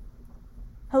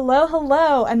Hello,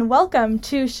 hello, and welcome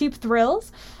to Sheep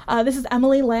Thrills. This is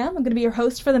Emily Lamb. I'm going to be your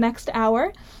host for the next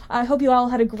hour. I hope you all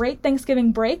had a great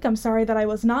Thanksgiving break. I'm sorry that I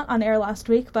was not on air last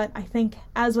week, but I think,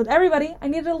 as with everybody, I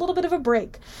needed a little bit of a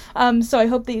break. So I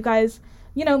hope that you guys,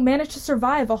 managed to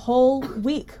survive a whole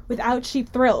week without Sheep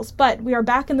Thrills. But we are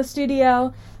back in the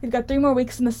studio. We've got 3 more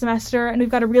weeks in the semester, and we've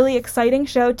got a really exciting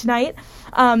show tonight.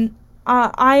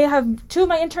 I have 2 of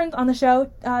my interns on the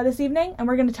show this evening, and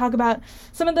we're going to talk about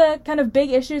some of the kind of big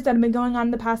issues that have been going on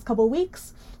in the past couple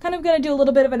weeks. Kind of going to do a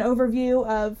little bit of an overview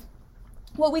of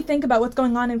what we think about what's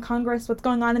going on in Congress, what's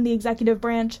going on in the executive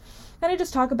branch. Kind of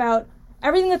just talk about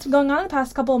everything that's been going on in the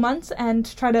past couple of months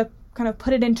and try to kind of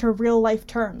put it into real-life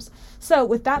terms. So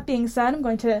with that being said, I'm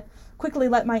going to quickly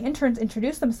let my interns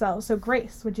introduce themselves. So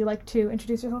Grace, would you like to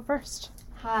introduce yourself first?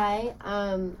 Hi,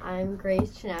 I'm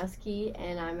Grace Chanowski,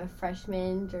 and I'm a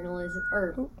freshman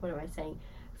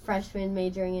freshman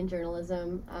majoring in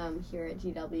journalism here at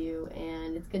GW,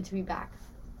 and it's good to be back.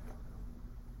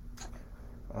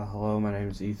 Hello, my name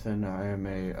is Ethan. I am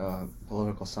a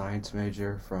political science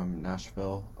major from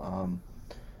Nashville.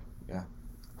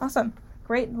 Awesome.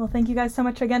 Great. Well, thank you guys so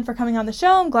much again for coming on the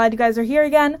show. I'm glad you guys are here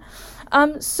again.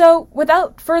 So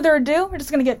without further ado, we're just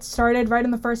going to get started right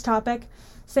on the first topic.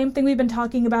 Same thing we've been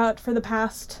talking about for the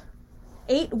past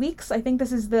 8 weeks. I think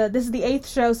this is the 8th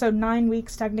show, so 9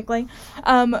 weeks technically.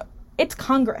 It's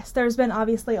Congress. There's been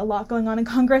obviously a lot going on in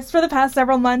Congress for the past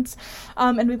several months,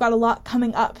 and we've got a lot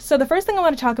coming up. So the first thing I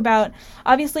want to talk about,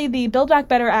 obviously the Build Back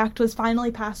Better Act was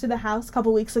finally passed through the House a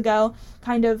couple weeks ago,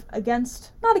 kind of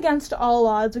not against all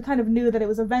odds. We kind of knew that it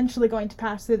was eventually going to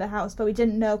pass through the House, but we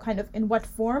didn't know kind of in what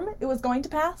form it was going to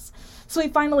pass. So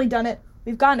we've finally done it.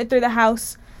 We've gotten it through the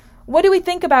House. What do we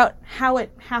think about how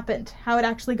it happened, how it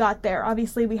actually got there?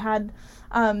 Obviously, we had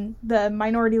the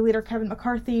Minority Leader Kevin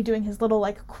McCarthy doing his little,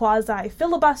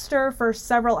 quasi-filibuster for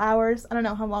several hours. I don't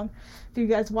know how long, if you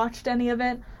guys watched any of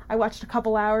it. I watched a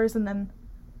couple hours and then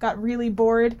got really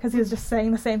bored because he was just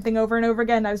saying the same thing over and over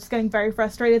again. I was just getting very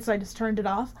frustrated, so I just turned it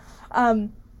off.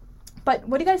 But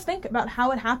what do you guys think about how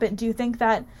it happened? Do you think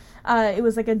that it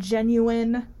was like a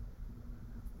genuine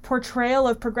portrayal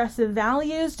of progressive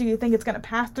values? Do you think it's going to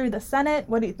pass through the Senate?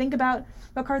 What do you think about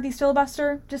McCarthy's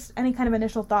filibuster? Just any kind of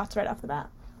initial thoughts right off the bat.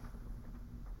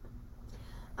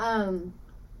 I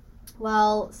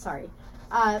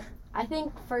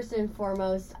think first and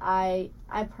foremost, I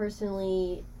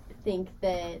personally think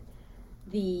that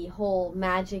the whole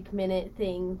magic minute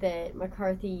thing that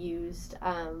McCarthy used,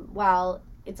 while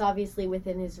it's obviously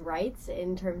within his rights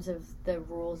in terms of the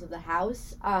rules of the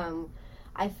House,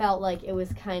 I felt like it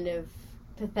was kind of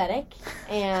pathetic,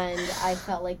 and I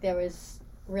felt like there was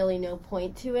really no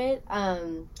point to it. I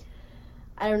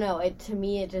don't know. To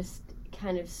me, it just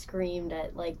kind of screamed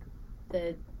at,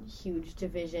 the huge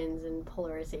divisions and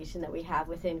polarization that we have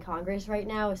within Congress right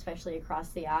now, especially across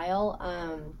the aisle.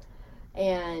 I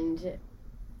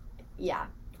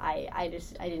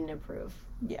didn't approve.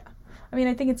 Yeah. I mean,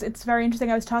 I think it's very interesting.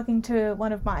 I was talking to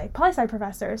one of my poli-sci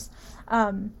professors,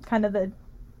 kind of the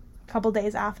couple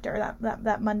days after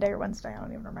that Monday or Wednesday, I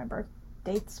don't even remember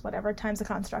dates, whatever, time's a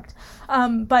construct.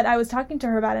 But I was talking to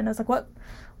her about it, and I was like, what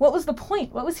was the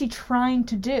point? What was he trying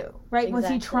to do, right? Exactly. Was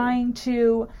he trying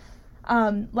to,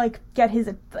 get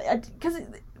his, because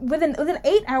with an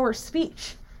 8-hour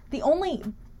speech, the only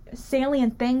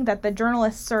salient thing that the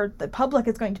journalists or the public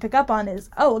is going to pick up on is,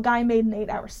 a guy made an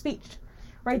 8-hour speech,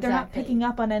 right? Exactly. They're not picking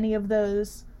up on any of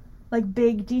those,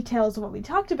 big details of what we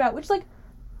talked about, which,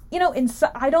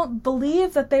 I don't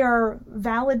believe that they are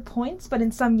valid points, but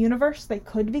in some universe they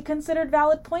could be considered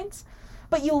valid points.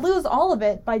 But you lose all of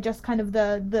it by just kind of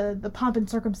the pomp and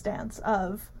circumstance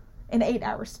of an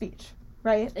 8-hour speech,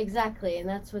 right? Exactly, and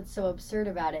that's what's so absurd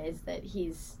about it, is that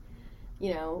he's,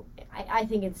 I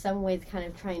think in some ways kind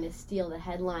of trying to steal the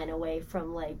headline away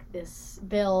from, this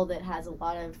bill that has a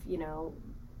lot of,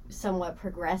 somewhat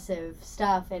progressive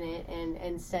stuff in it, and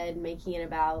instead making it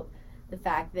about the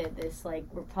fact that this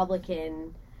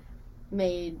Republican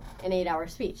made an 8-hour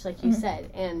speech, like you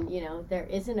said, and there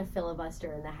isn't a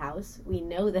filibuster in the House. We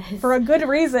know this for a good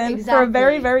reason. Exactly. For a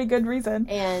very, very good reason.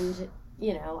 And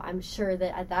I'm sure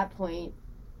that at that point,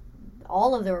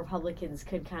 all of the Republicans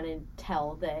could kind of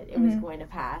tell that it was going to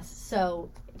pass. So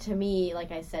to me,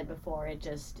 like I said before,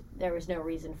 there was no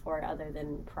reason for it other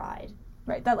than pride.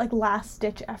 Right, that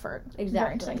last-ditch effort.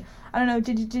 Exactly. I don't know,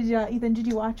 did you Ethan, did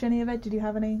you watch any of it? Did you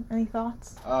have any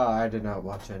thoughts? I did not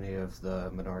watch any of the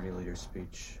Minority Leader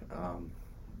speech.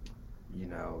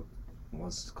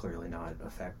 Was clearly not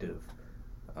effective.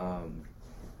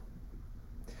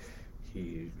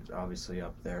 He's obviously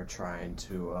up there trying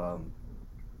to,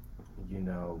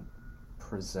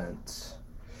 present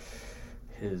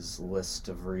his list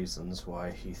of reasons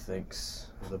why he thinks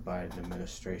the Biden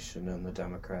administration and the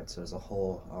Democrats as a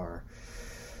whole are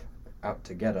out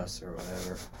to get us or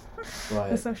whatever.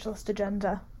 But The socialist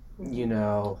agenda. you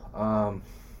know, I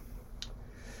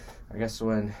guess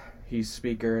when he's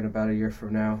speaker in about a year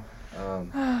from now,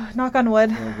 Knock on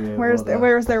wood. he'll be able Where's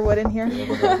there wood in here? be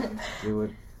able to do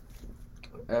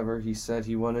whatever he said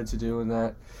he wanted to do in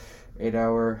that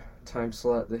 8-hour time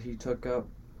slot that he took up.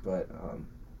 But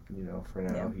you know, for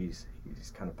now Yeah. he's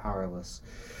kind of powerless.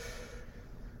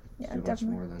 Yeah, to do much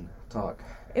definitely. more than talk.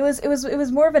 It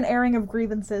was more of an airing of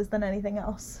grievances than anything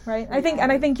else, right? I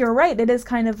think you're right. It is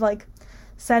kind of like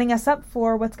setting us up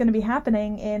for what's going to be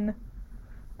happening in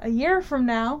a year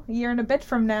and a bit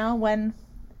from now, when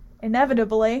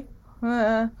inevitably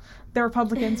the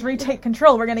Republicans retake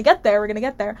control. We're going to get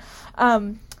there.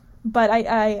 But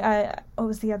I what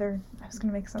was the other? I was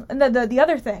going to make some. And the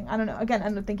other thing, I don't know. Again, I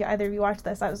don't think either of you watched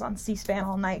this. I was on C-SPAN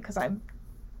all night because I'm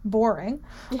boring.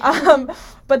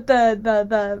 But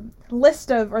the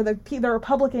list of, or the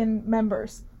Republican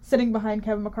members sitting behind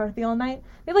Kevin McCarthy all night,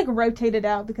 they like rotated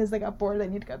out because they got bored. They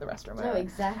need to go to the restroom. No,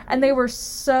 exactly. And they were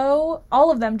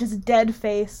all of them just dead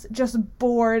face, just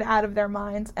bored out of their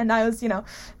minds. And I was,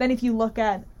 then if you look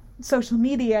at social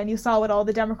media and you saw what all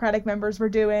the Democratic members were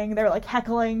doing, they were like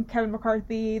heckling Kevin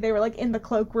McCarthy. They were like in the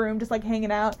cloakroom, just like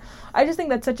hanging out. I just think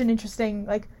that's such an interesting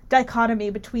like dichotomy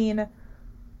between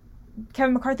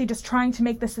Kevin McCarthy just trying to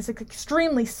make this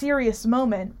extremely serious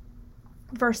moment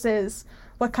versus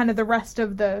what kind of the rest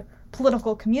of the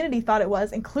political community thought it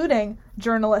was, including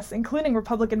journalists, including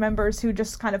Republican members who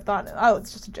just kind of thought, oh,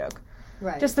 it's just a joke.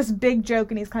 Right. Just this big joke,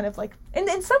 and he's kind of like, in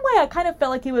some way I kind of felt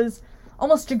like he was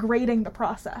almost degrading the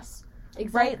process.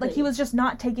 Exactly. Right? Like he was just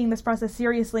not taking this process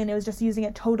seriously, and he was just using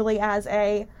it totally as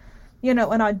an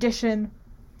audition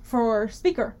for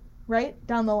speaker, right?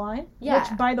 Down the line. Yeah.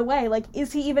 Which, by the way, like,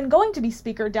 is he even going to be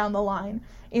speaker down the line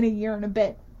in a year and a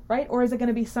bit, right? Or is it going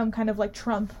to be some kind of like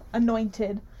Trump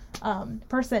anointed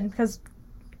person? Because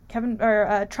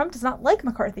Trump does not like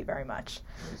McCarthy very much.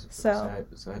 Is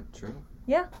that true?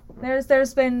 Yeah,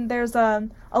 there's a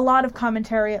lot of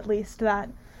commentary, at least, that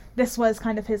this was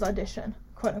kind of his audition,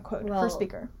 quote unquote, for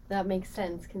speaker. That makes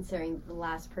sense, considering the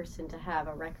last person to have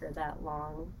a record that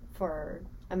long for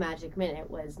a magic minute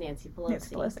was Nancy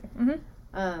Pelosi.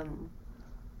 Mm-hmm.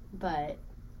 But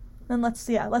then let's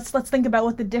think about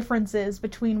what the difference is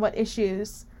between what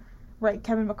issues, right,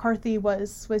 Kevin McCarthy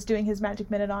was doing his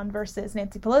magic minute on versus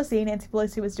Nancy Pelosi. Nancy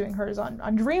Pelosi was doing hers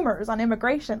on Dreamers, on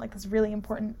immigration, like this really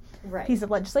important piece of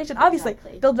legislation. Obviously,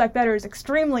 Build Back Better is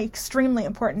extremely, extremely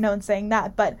important, no one's saying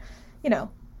that, but,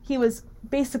 he was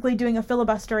basically doing a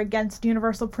filibuster against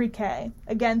universal pre-K,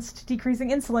 against decreasing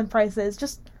insulin prices,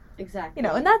 just, exactly.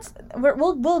 And that's,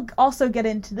 we'll also get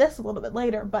into this a little bit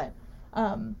later, but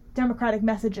Democratic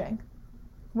messaging.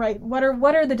 Right. What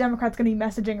are the Democrats going to be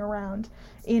messaging around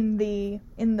in the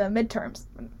midterms?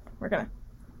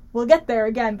 We'll get there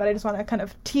again, but I just want to kind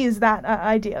of tease that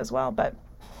idea as well. But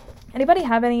anybody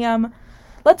have any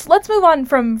let's move on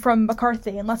from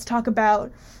McCarthy, and let's talk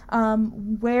about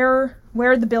where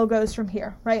the bill goes from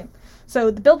here, right?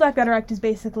 So the Build Back Better Act is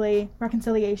basically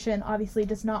reconciliation. Obviously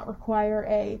does not require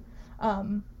a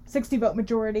 60-vote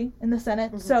majority in the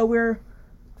Senate. Mm-hmm. So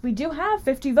we do have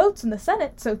 50 votes in the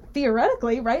Senate, so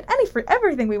theoretically, right,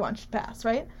 everything we want should pass,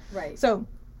 right? Right. So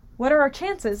what are our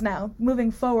chances now, moving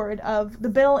forward, of the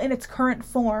bill in its current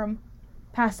form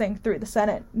passing through the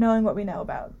Senate, knowing what we know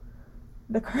about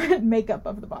the current makeup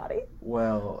of the body?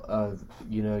 Well,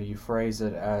 you phrase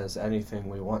it as anything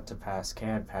we want to pass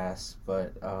can pass,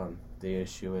 but the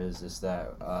issue is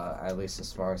that, at least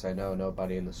as far as I know,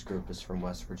 nobody in this group is from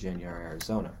West Virginia or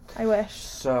Arizona. I wish.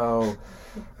 So,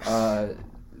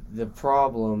 the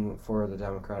problem for the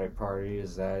Democratic Party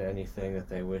is that anything that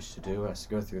they wish to do has to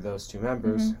go through those two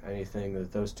members. Mm-hmm. Anything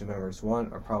that those two members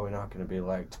want are probably not going to be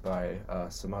liked by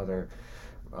some other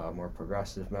more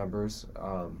progressive members.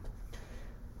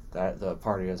 That the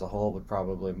party as a whole would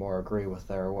probably more agree with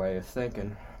their way of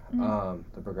thinking. Mm-hmm.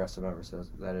 The progressive members,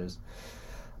 that is.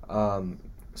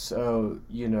 So,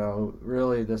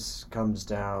 really this comes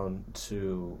down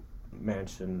to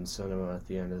Manchin and Sinema at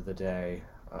the end of the day,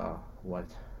 what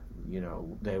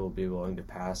they will be willing to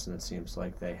pass, and it seems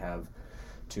like they have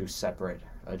two separate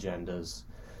agendas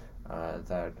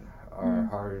that are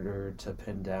harder to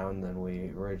pin down than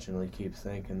we originally keep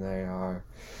thinking they are.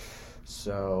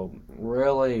 So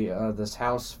really, this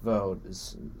House vote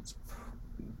is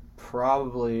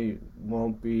probably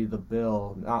won't be the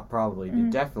bill, not probably, it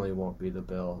definitely won't be the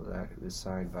bill that is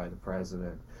signed by the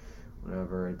president.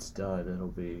 Whenever it's done, it'll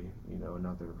be,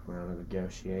 another round of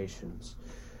negotiations.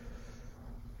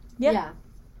 Yeah.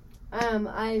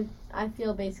 I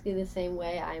feel basically the same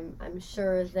way. I'm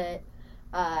sure that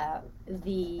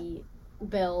the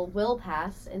bill will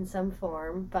pass in some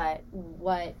form, but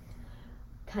what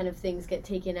kind of things get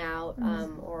taken out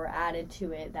or added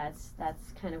to it, that's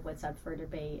kind of what's up for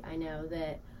debate. I know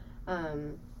that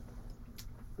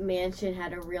Manchin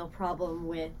had a real problem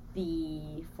with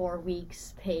the 4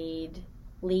 weeks paid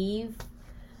leave,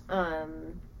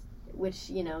 which,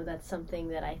 you know, that's something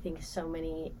that I think so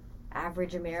many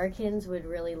average Americans would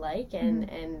really like,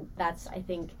 and that's, I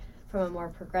think, from a more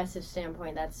progressive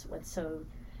standpoint, that's what's so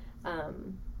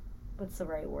what's the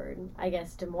right word? I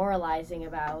guess demoralizing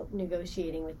about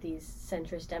negotiating with these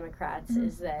centrist Democrats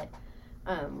is that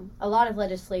a lot of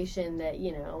legislation that,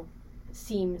 you know,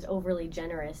 seems overly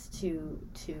generous to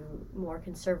more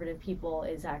conservative people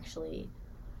is actually,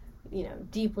 you know,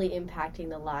 deeply impacting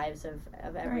the lives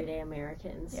of everyday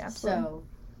Americans. Yeah, absolutely.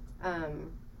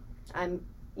 So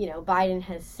you know, Biden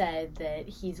has said that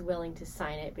he's willing to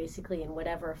sign it basically in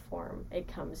whatever form it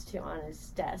comes to on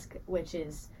his desk, which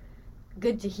is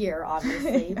good to hear,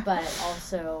 obviously, but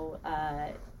also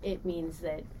it means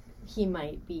that he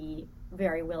might be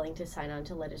very willing to sign on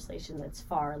to legislation that's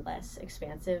far less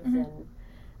expansive than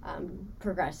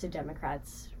progressive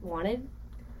Democrats wanted.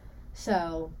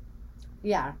 So,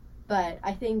 yeah. But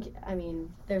I think, I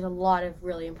mean, there's a lot of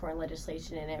really important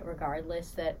legislation in it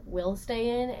regardless that will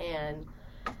stay in, and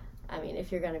I mean,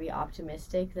 if you're going to be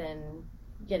optimistic, then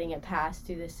getting it passed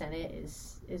through the Senate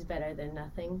is better than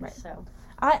nothing. Right. So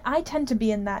I tend to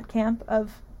be in that camp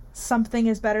of something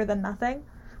is better than nothing,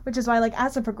 which is why, like,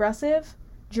 as a progressive,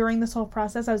 during this whole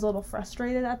process, I was a little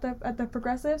frustrated at the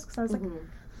progressives, because I was like,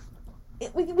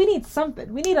 we need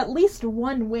something. We need at least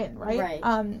one win, right? Right.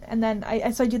 And then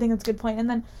so I do think that's a good point. And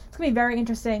then it's going to be very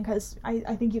interesting, because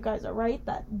I think you guys are right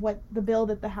that what the bill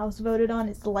that the House voted on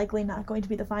is likely not going to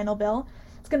be the final bill.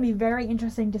 It's going to be very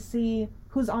interesting to see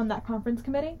who's on that conference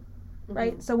committee,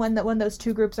 right? So when those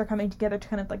two groups are coming together to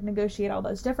kind of like negotiate all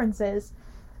those differences,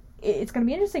 it's going to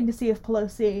be interesting to see if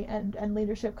Pelosi and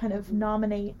leadership kind of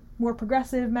nominate more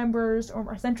progressive members or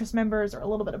more centrist members or a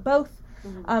little bit of both,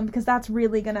 because that's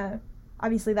really going to,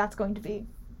 obviously that's going to be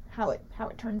how it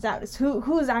turns out, is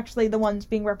who's actually the ones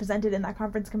being represented in that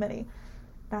conference committee.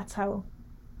 That's how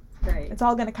it's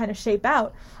all going to kind of shape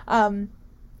out.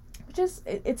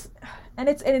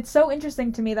 It's so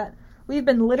interesting to me that we've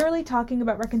been literally talking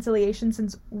about reconciliation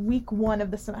since week 1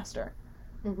 of the semester.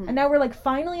 And now we're like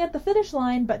finally at the finish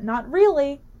line, but not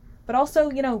really. But also,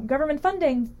 you know, government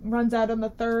funding runs out on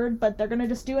the 3rd, but they're going to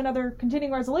just do another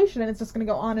continuing resolution, and it's just going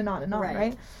to go on and on and on,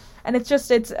 right? And it's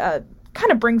kind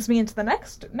of brings me into the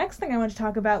next thing I want to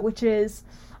talk about, which is,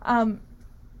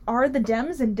 are the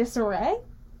Dems in disarray?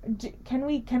 Can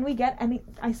we get any?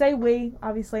 I say we.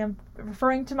 Obviously, I'm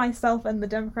referring to myself and the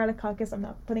Democratic caucus. I'm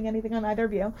not putting anything on either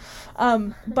of you.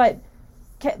 But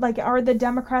are the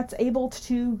Democrats able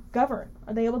to govern?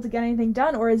 Are they able to get anything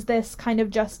done, or is this kind of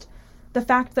just the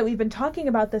fact that we've been talking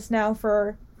about this now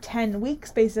for 10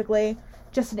 weeks, basically,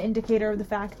 just an indicator of the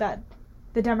fact that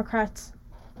the Democrats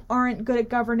aren't good at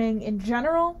governing in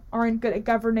general, aren't good at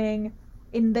governing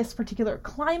in this particular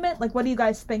climate? Like, what do you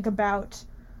guys think about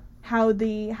how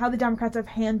the Democrats have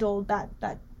handled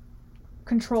that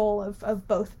control of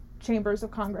both chambers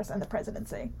of Congress and the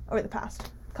presidency over the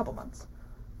past couple months?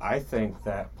 I think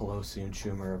that Pelosi and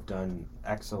Schumer have done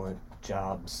excellent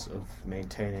jobs of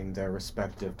maintaining their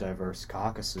respective diverse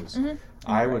caucuses.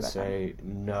 I would say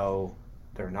no,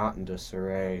 they're not in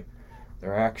disarray.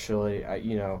 They're actually,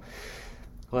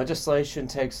 legislation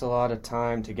takes a lot of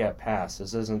time to get passed.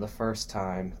 This isn't the first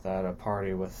time that a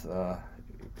party with a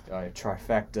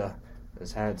trifecta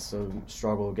has had some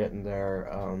struggle getting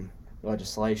their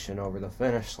legislation over the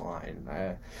finish line.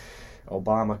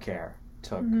 Obamacare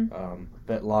took a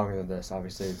bit longer than this.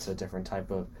 Obviously, it's a different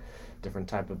type of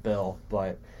bill, but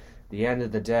at the end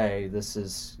of the day, this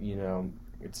is,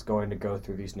 it's going to go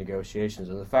through these negotiations.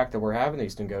 And the fact that we're having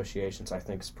these negotiations, I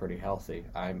think, is pretty healthy.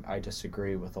 I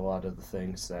disagree with a lot of the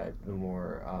things that the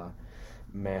more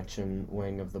Manchin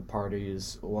wing of the party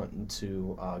is wanting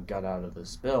to gut out of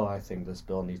this bill. I think this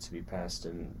bill needs to be passed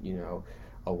in,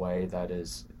 a way that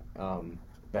is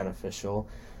beneficial,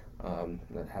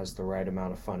 that has the right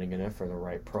amount of funding in it for the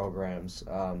right programs.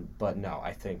 But no,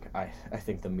 I think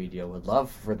the media would love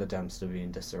for the Dems to be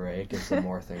in disarray. It gives them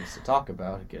more things to talk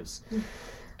about. It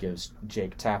gives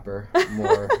Jake Tapper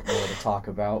more to talk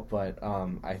about. But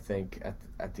I think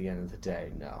at the end of the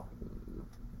day, no,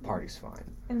 the party's fine.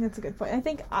 And that's a good point. I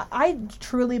think I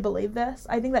truly believe this.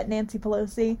 I think that Nancy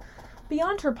Pelosi,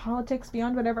 beyond her politics,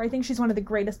 beyond whatever, I think she's one of the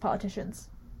greatest politicians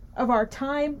of our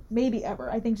time, maybe ever.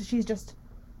 I think she's just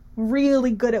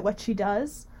really good at what she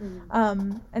does.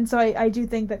 Mm-hmm. And so I do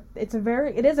think that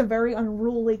it is a very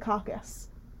unruly caucus,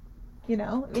 you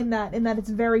know, in that it's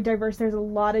very diverse. There's a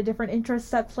lot of different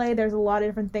interests at play. There's a lot of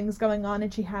different things going on,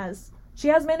 and she has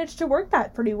managed to work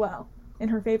that pretty well in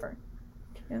her favor.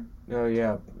 No,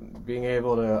 yeah, being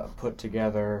able to put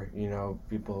together, you know,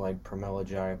 people like Pramila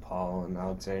Jayapal and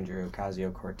Alexandria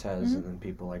Ocasio-Cortez, and then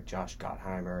people like Josh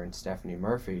Gottheimer and Stephanie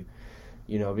Murphy,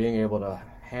 you know, being able to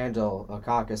handle a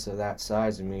caucus of that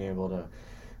size and being able to,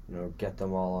 you know, get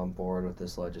them all on board with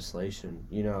this legislation,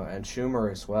 you know, and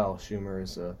Schumer as well. Schumer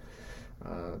is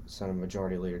Senate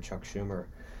Majority Leader Chuck Schumer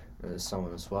is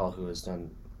someone as well who has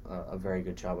done a very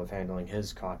good job of handling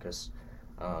his caucus.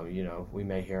 You know, we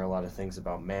may hear a lot of things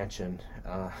about Manchin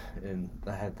in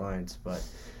the headlines, but,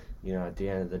 you know, at the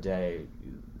end of the day,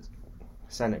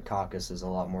 Senate caucus is a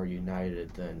lot more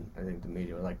united than I think the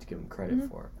media would like to give them credit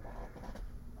for.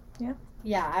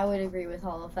 Yeah, I would agree with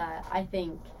all of that. I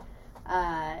think,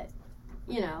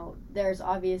 you know, there's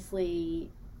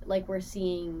obviously, like we're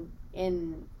seeing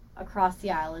across the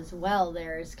aisle as well,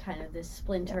 there's kind of this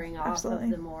splintering off of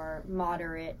the more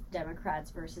moderate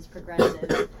Democrats versus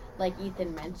progressives, like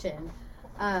Ethan mentioned.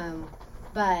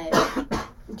 But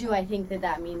do I think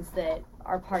that means that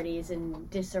our party is in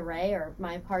disarray or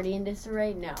my party in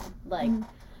disarray? No. Like,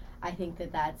 I think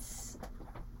that's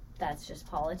just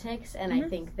politics, and I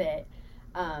think that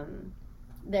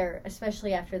there,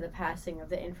 especially after the passing of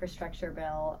the infrastructure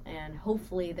bill and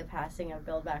hopefully the passing of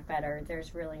Build Back Better,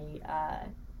 there's really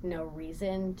no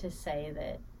reason to say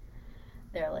that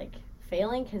they're like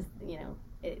failing, because, you know,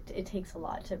 it takes a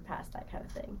lot to pass that kind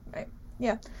of thing. Right.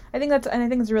 Yeah. I think it's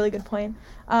a really good point.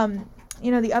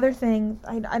 You know, the other thing,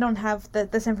 I don't have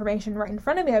this information right in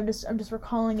front of me. I'm just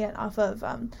recalling it off of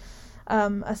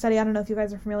a study. I don't know if you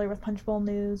guys are familiar with Punchbowl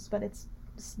News, but it's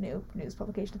new news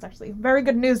publication. It's actually a very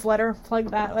good newsletter.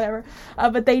 Plug that, whatever.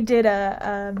 But they did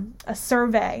a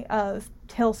survey of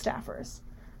Hill staffers,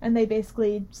 and they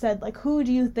basically said, like, who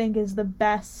do you think is the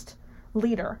best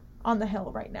leader on the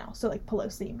Hill right now? So, like,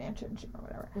 Pelosi, Manchin, Schumer,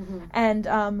 whatever. And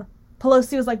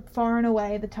Pelosi was, like, far and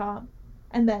away the top,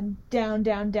 and then down.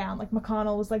 Like,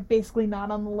 McConnell was, like, basically not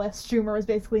on the list. Schumer was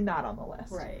basically not on the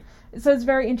list. Right. So it's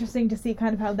very interesting to see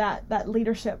kind of how that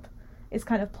leadership is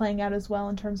kind of playing out as well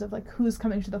in terms of, like, who's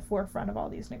coming to the forefront of all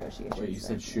these negotiations. Wait, you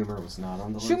said Schumer was not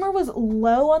on the list? Schumer was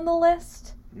low on the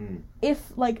list.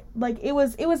 If, like it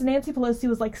was Nancy Pelosi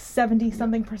was, like,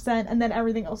 70-something%, and then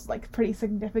everything else was, like, pretty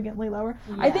significantly lower.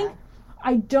 Yeah.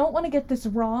 I don't want to get this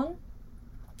wrong,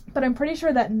 but I'm pretty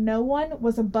sure that no one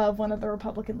was above one of the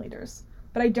Republican leaders.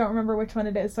 But I don't remember which one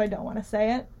it is, so I don't want to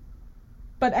say it.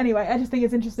 But anyway, I just think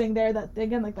it's interesting there that,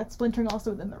 again, like, that splintering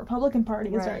also within the Republican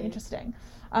Party is very interesting.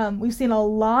 We've seen a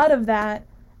lot of that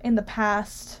in the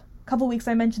past couple weeks.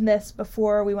 I mentioned this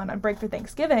before we went on break for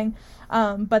Thanksgiving,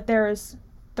 but there's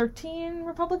 13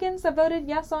 Republicans that voted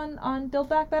yes on Build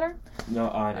Back Better. No,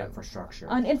 on infrastructure.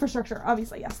 On infrastructure,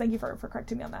 obviously, yes. Thank you for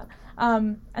correcting me on that.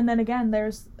 And then again,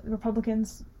 there's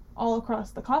Republicans all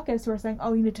across the caucus who are saying,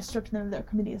 oh, you need to strip them of their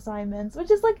committee assignments, which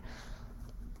is, like,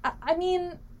 I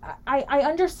mean, I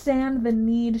understand the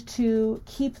need to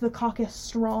keep the caucus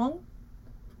strong,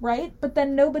 right? But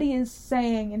then nobody is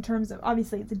saying, in terms of,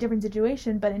 obviously it's a different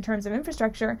situation, but in terms of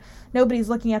infrastructure, nobody's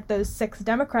looking at those 6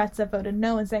 Democrats that voted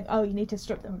no and saying, oh, you need to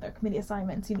strip them of their committee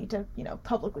assignments, you need to, you know,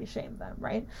 publicly shame them,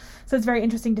 right? So it's very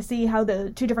interesting to see how the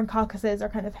two different caucuses are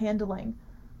kind of handling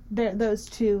those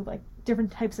two, like,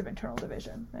 different types of internal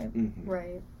division, right?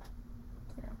 Right.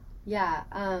 Yeah.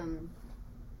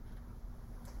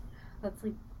 That's,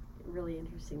 like, really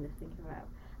interesting to think about.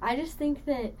 I just think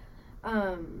that,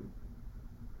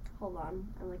 hold on,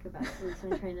 I'm, like, about to lose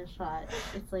my train of thought.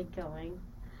 It's, like, going.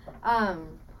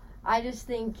 I just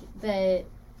think that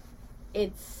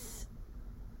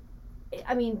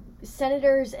I mean,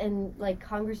 senators and, like,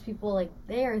 congresspeople, like,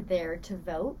 they are there to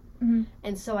vote.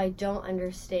 And so I don't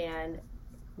understand.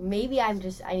 Maybe I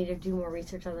need to do more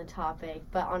research on the topic,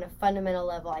 but on a fundamental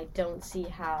level, I don't see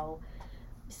how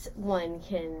one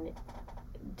can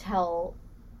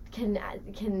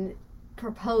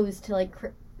propose to,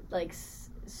 like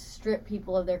strip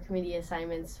people of their committee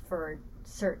assignments for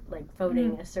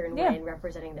voting a certain way and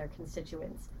representing their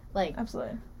constituents. Like,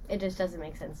 absolutely, it just doesn't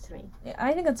make sense to me. Yeah,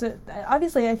 I think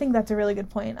I think that's a really good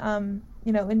point.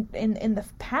 You know, in the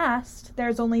past,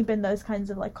 there's only been those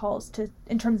kinds of, like, calls to,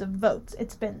 in terms of votes.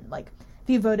 It's been, like, if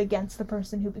you vote against the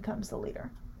person who becomes the leader,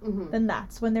 then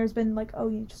that's when there's been, like, oh,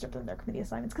 you just strip them their committee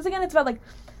assignments. Because, again, it's about, like,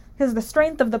 because the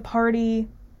strength of the party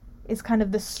is kind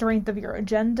of the strength of your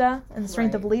agenda, and the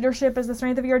strength of leadership is the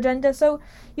strength of your agenda. So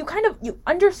you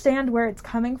understand where it's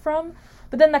coming from,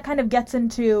 but then that kind of gets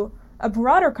into, a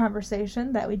broader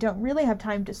conversation that we don't really have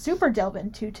time to super delve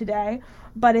into today,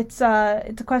 but it's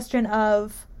a question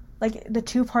of like the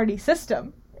two-party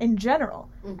system in general.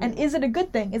 Mm-hmm. And is it a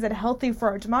good thing? Is it healthy for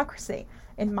our democracy?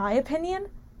 In my opinion,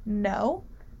 no,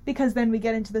 because then we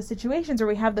get into the situations where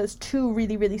we have those two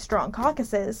really, really strong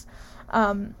caucuses,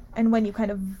 and when you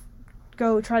kind of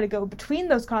try to go between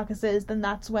those caucuses, then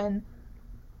that's when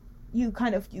you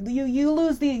kind of you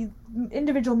lose the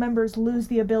individual members lose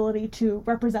the ability to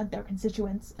represent their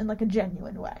constituents in like a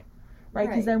genuine way, right?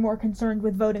 Because they're more concerned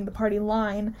with voting the party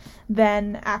line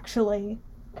than actually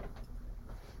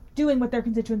doing what their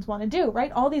constituents want to do,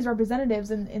 right? All these representatives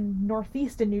in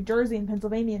Northeast and New Jersey and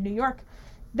Pennsylvania and New York,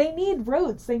 they need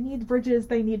roads, they need bridges,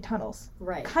 they need tunnels,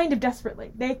 right? Kind of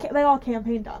desperately. They all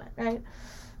campaigned on it, right?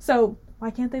 So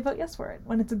why can't they vote yes for it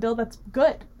when it's a bill that's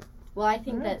good? Well, I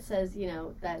think that says,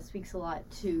 that speaks a lot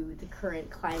to the current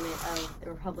climate of the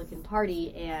Republican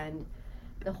Party and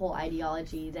the whole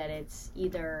ideology that it's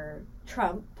either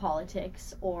Trump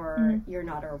politics or you're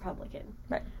not a Republican.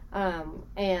 Right.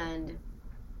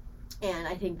 And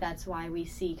I think that's why we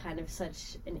see kind of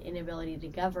such an inability to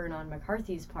govern on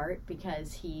McCarthy's part,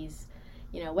 because he's,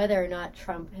 whether or not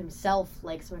Trump himself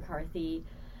likes McCarthy,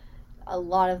 a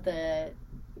lot of the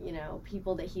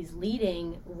people that he's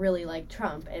leading really like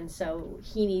Trump, and so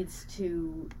he needs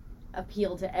to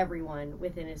appeal to everyone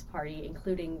within his party,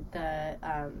 including the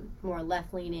more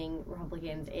left-leaning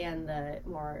Republicans and the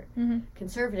more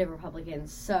conservative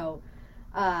Republicans. So,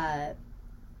 I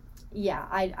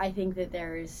think that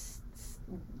there's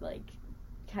like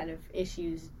kind of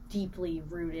issues deeply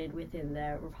rooted within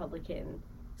the Republican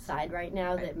side right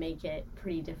now that make it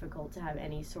pretty difficult to have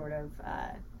any sort of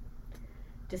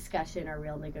discussion or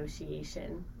real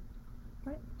negotiation.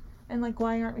 Right. And like,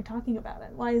 why aren't we talking about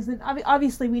it? Why isn't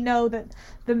obviously we know that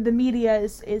the media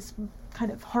is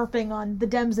kind of harping on the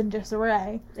Dems in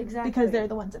disarray, exactly, because they're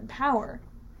the ones in power.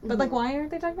 But like, why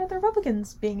aren't they talking about the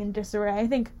Republicans being in disarray? I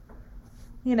think,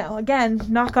 again,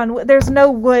 knock on wood. There's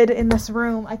no wood in this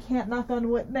room. I can't knock on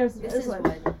wood. This is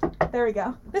wood. There we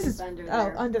go. This is under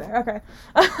there. Under there.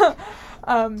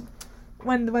 Okay.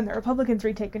 When the Republicans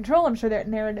retake control, I'm sure their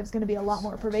narrative's going to be a lot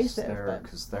more pervasive.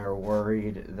 Because they're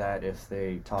worried that if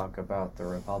they talk about the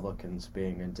Republicans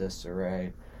being in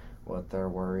disarray, what they're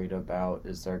worried about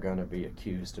is they're going to be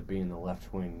accused of being the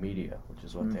left-wing media, which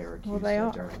is what they were accused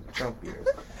of during the Trump years.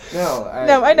 I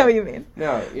know what you mean.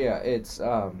 No, yeah, it's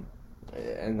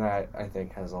and that I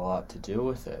think has a lot to do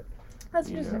with it. That's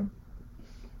interesting.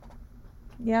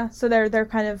 Yeah, so they're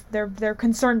kind of they're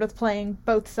concerned with playing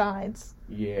both sides.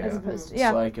 Yeah, as opposed to,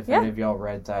 it's like if any of y'all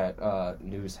read that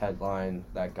news headline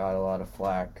that got a lot of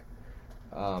flack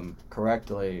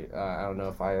correctly, I don't know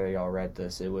if either of y'all read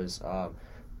this. It was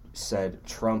said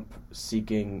Trump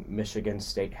seeking Michigan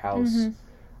State House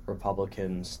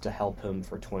Republicans to help him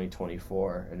for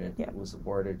 2024, and it was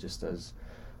worded just as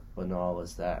banal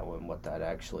as that, when what that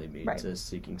actually means is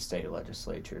seeking state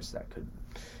legislatures that could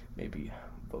maybe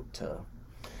vote to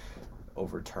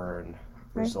overturn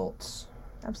results.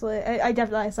 Absolutely. I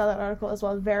definitely saw that article as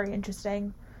well. Very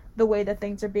interesting, the way that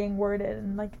things are being worded.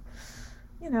 And,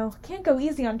 can't go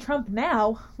easy on Trump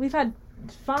now. We've had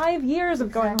 5 years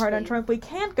of going hard on Trump. We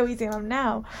can't go easy on him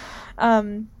now.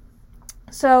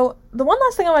 So the one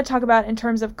last thing I want to talk about in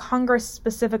terms of Congress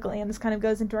specifically, and this kind of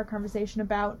goes into our conversation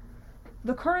about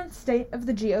the current state of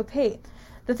the GOP.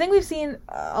 The thing we've seen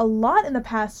a lot in the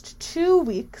past 3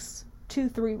 weeks,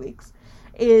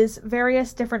 is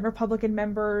various different Republican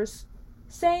members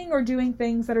saying or doing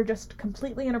things that are just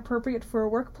completely inappropriate for a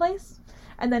workplace,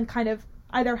 and then kind of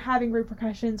either having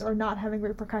repercussions or not having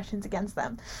repercussions against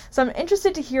them. So I'm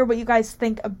interested to hear what you guys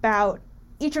think about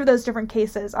each of those different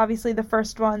cases. Obviously, the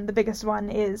first one, the biggest one,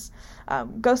 is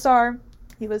Gosar.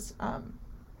 He was,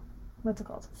 what's it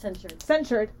called?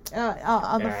 Censured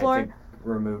on the floor. I think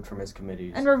removed from his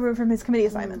committees. And removed from his committee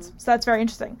assignments. So that's very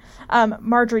interesting.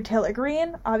 Marjorie Taylor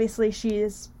Greene, obviously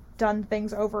she's done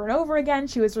things over and over again.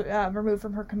 She was removed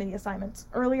from her committee assignments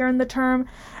earlier in the term.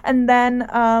 And then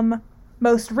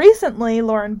most recently,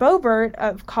 Lauren Boebert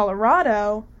of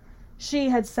Colorado, she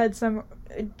had said some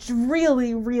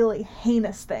really, really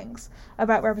heinous things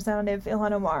about Representative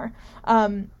Ilhan Omar.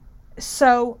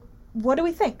 So what do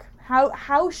we think?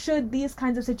 How should these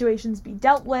kinds of situations be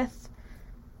dealt with?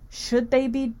 Should they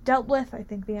be dealt with? I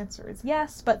think the answer is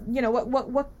yes. But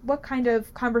what kind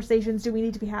of conversations do we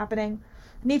need to be happening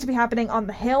on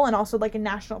the Hill and also in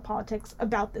national politics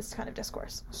about this kind of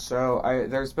discourse? So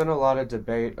there's been a lot of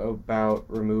debate about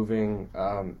removing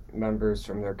members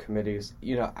from their committees.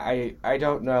 I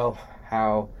don't know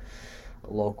how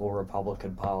local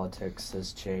Republican politics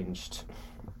has changed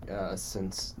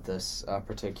since this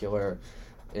particular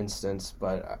instance,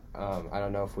 but I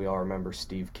don't know if we all remember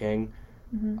Steve King,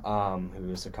 who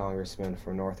was a congressman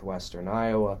from northwestern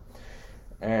Iowa,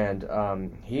 and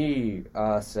he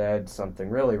said something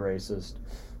really racist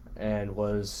and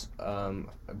was, I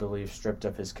believe, stripped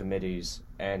of his committees,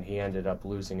 and he ended up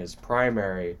losing his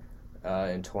primary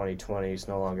in 2020. He's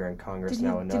no longer in Congress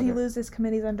now. Did he lose his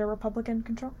committees under Republican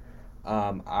control?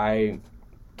 I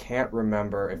can't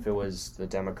remember if it was the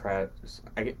Democrats.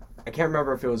 I can't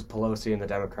remember if it was Pelosi and the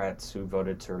Democrats who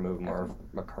voted to remove him, or if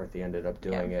McCarthy ended up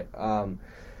doing it.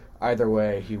 Either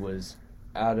way, he was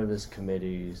out of his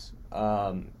committees,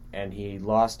 and he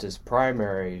lost his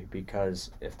primary because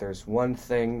if there's one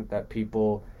thing that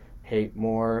people hate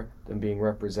more than being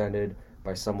represented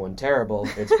by someone terrible,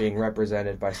 it's being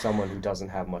represented by someone who doesn't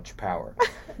have much power.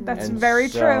 That's very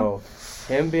true.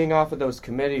 Him being off of those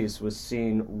committees was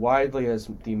seen widely as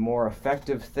the more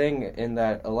effective thing in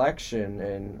that election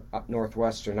in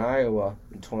northwestern Iowa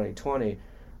in 2020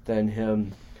 than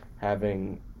him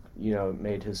having,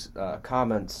 made his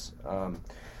comments. I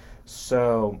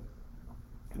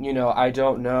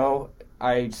don't know.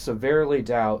 I severely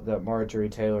doubt that Marjorie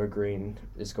Taylor Greene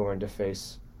is going to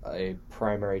face a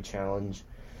primary challenge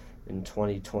in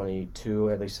 2022,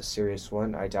 at least a serious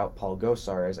one. I doubt Paul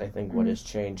Gosar is. I think what has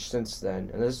changed since then,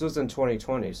 and this was in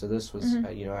 2020, so this was,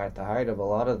 at the height of a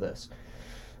lot of this.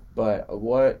 But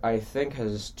what I think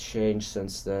has changed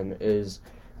since then is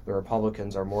the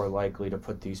Republicans are more likely to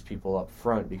put these people up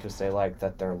front because they like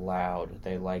that they're loud.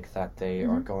 They like that they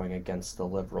are going against the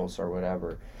liberals or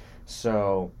whatever.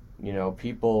 So,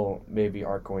 people maybe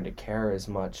aren't going to care as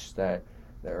much that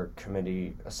their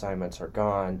committee assignments are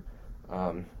gone,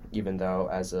 even though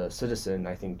as a citizen,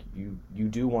 I think you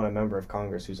do want a member of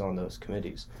Congress who's on those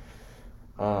committees.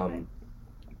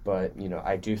 But,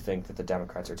 I do think that the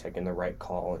Democrats are taking the right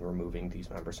call in removing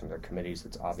these members from their committees.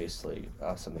 It's obviously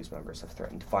some of these members have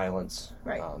threatened violence.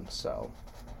 Right. So.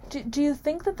 Do you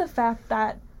think that the fact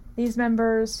that these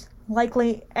members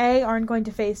likely, A, aren't going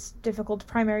to face difficult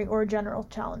primary or general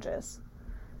challenges,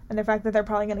 and the fact that they're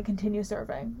probably going to continue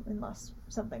serving unless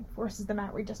something forces them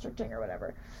out, redistricting or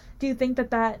whatever, do you think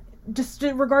that just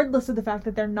regardless of the fact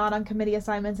that they're not on committee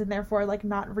assignments and therefore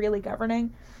not really governing,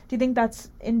 do you think that's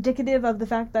indicative of the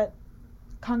fact that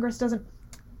Congress doesn't,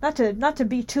 not to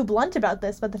be too blunt about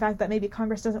this, but the fact that maybe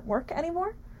Congress doesn't work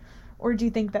anymore? Or do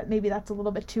you think that maybe that's a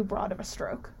little bit too broad of a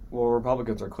stroke? Well,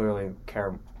 Republicans are clearly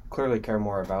care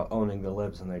more about owning the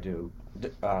libs than they do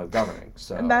governing.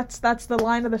 So, and that's the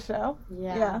line of the show.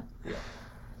 Yeah.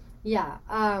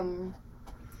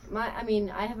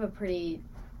 I have a pretty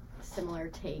similar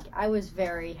take. I was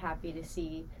very happy to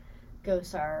see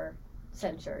Gosar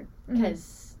censured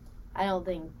because I don't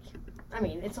think.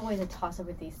 It's always a toss-up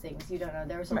with these things. You don't know.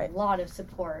 There was a lot of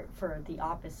support for the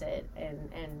opposite,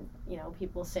 and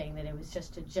people saying that it was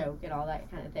just a joke and all that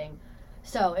kind of thing.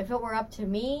 So if it were up to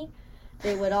me,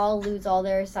 they would all lose all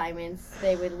their assignments.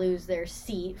 They would lose their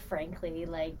seat, frankly.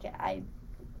 I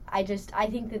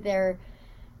think that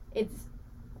it's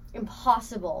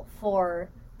impossible for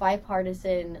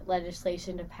bipartisan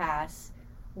legislation to pass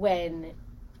when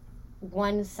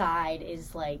one side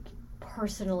is,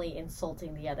 personally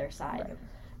insulting the other side. Right.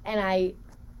 And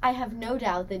I have no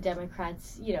doubt that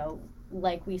Democrats,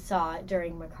 like we saw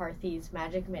during McCarthy's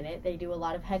Magic Minute, they do a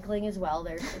lot of heckling as well.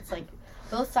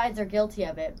 Both sides are guilty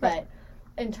of it, but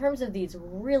in terms of these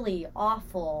really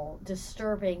awful,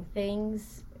 disturbing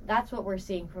things, that's what we're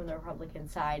seeing from the Republican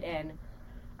side. And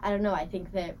I don't know, I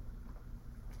think that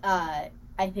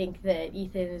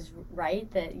Ethan is right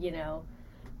that,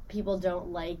 people don't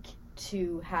like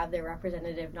to have their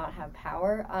representative not have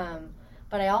power.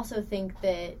 But I also think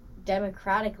that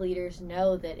Democratic leaders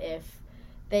know that if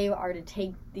they are to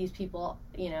take these people,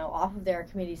 off of their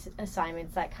committee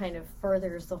assignments, that kind of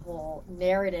furthers the whole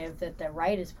narrative that the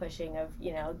right is pushing of,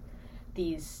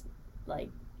 these,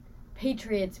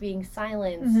 patriots being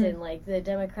silenced and, the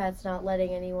Democrats not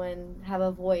letting anyone have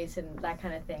a voice and that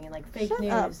kind of thing, and, fake Shut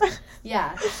news. Up.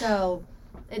 Yeah, so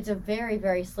it's a very,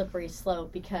 very slippery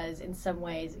slope because in some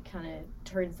ways it kind of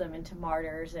turns them into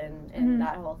martyrs and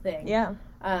that whole thing. Yeah.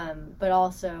 But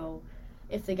also,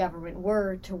 if the government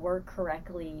were to work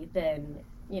correctly, then,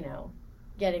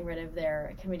 getting rid of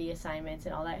their committee assignments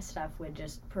and all that stuff would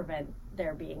just prevent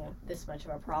there being this much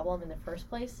of a problem in the first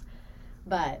place.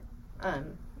 But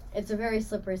it's a very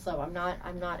slippery slope.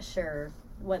 I'm not sure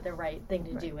what the right thing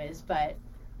to do is, but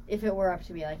if it were up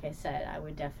to me, like I said, I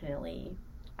would definitely.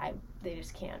 They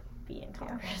just can't be in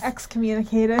Congress. Yeah.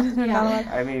 Excommunicated.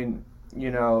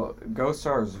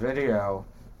 Gosar's video,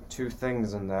 two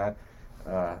things in that.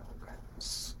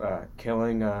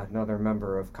 Killing another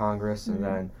member of Congress and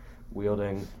then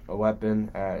wielding a weapon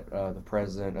at the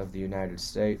President of the United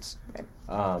States.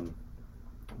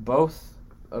 Both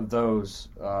of those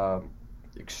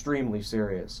extremely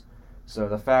serious. So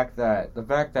the fact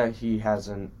that he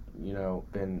hasn't,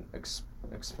 been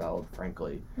expelled,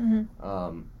 frankly,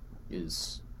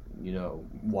 is,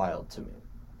 wild to me.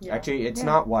 Yeah. Actually, it's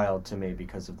not wild to me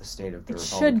because of the state of the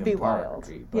Republican should be Party, wild.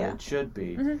 but Yeah. it should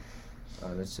be.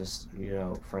 It's just,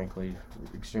 frankly,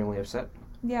 extremely upsetting.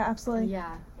 Yeah, absolutely.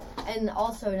 Yeah, and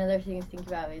also another thing to think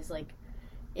about is like,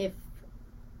 if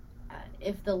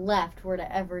the left were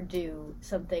to ever do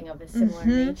something of a similar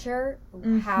nature,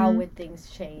 how would things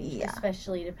change? Yeah.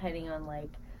 Especially depending on like,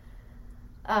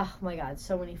 oh my God,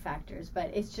 so many factors.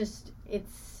 But it's just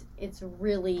it's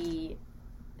really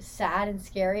sad and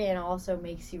scary, and also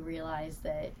makes you realize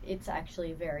that it's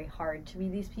actually very hard to be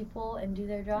these people and do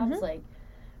their jobs. Like,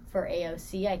 for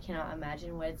AOC, I cannot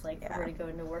imagine what it's like for her to go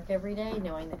into work every day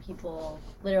knowing that people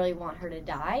literally want her to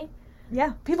die.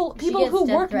 Yeah, people She who gets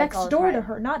work death threats all next the door to time.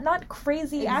 her, not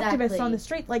crazy Exactly. activists on the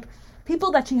street, like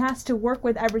people that she has to work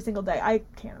with every single day. I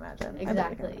can't imagine. I really can't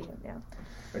Exactly. imagine, yeah.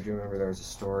 I do remember there was a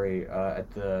story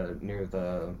near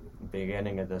the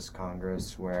beginning of this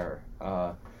Congress where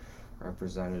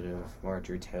Representative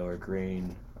Marjorie Taylor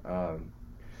Greene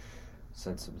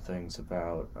said some things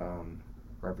about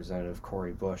Representative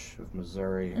Cori Bush of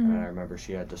Missouri, and I remember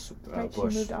she had to She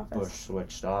moved office. Bush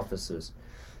switched offices.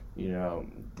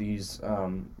 These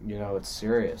it's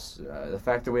serious. The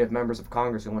fact that we have members of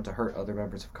Congress who want to hurt other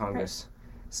members of Congress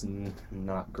is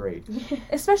not great.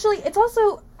 Especially, it's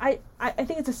also, I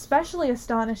think it's especially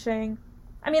astonishing.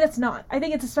 I mean, it's not. I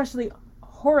think it's especially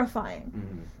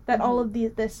horrifying that all of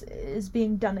this is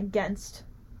being done against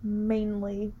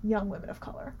mainly young women of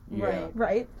color. Yeah.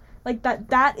 Right? Like,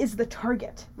 that is the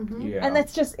target. Yeah. And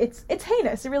that's just, it's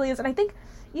heinous. It really is. And I think,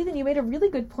 Ethan, you made a really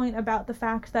good point about the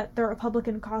fact that the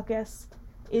Republican caucus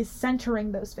is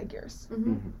centering those figures.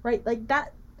 Right? Like,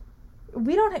 that,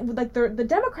 we don't, like, the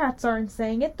Democrats aren't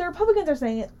saying it, the Republicans are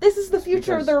saying it. This is the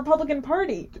future of the Republican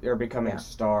Party. They're becoming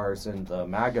stars in the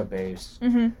MAGA base,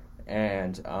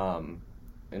 and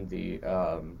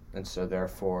so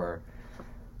therefore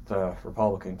the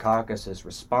Republican caucus is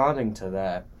responding to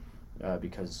that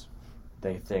because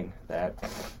they think that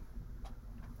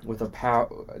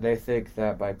they think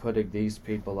that by putting these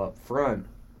people up front,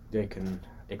 they can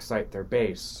excite their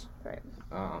base. Right.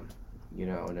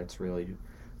 And it's really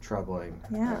troubling.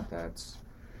 Yeah.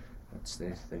 They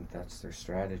think that's their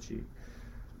strategy.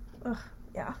 Ugh,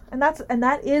 yeah. And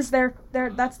that is their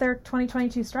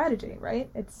 2022 strategy, right?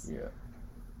 It's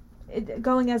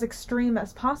going as extreme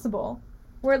as possible.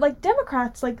 Where, like,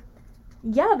 Democrats, like,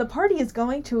 yeah, the party is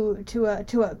going to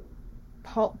a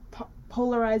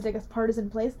polarized, I guess, partisan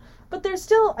place, but there's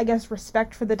still, I guess,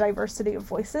 respect for the diversity of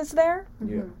voices there.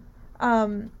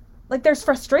 Like, there's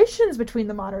frustrations between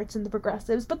the moderates and the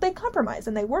progressives, but they compromise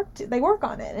and they work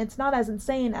on it. And it's not as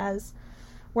insane as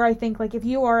where I think, like, if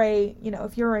you're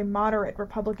a moderate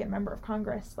Republican member of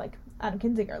Congress, like Adam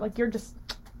Kinzinger, like,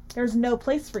 there's no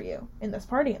place for you in this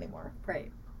party anymore.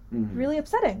 Right. Really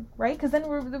upsetting, right? Because then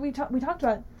we talked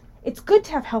about, it's good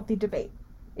to have healthy debate.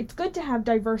 It's good to have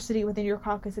diversity within your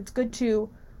caucus. It's good to,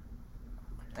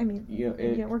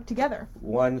 work together.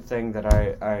 One thing that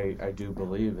I do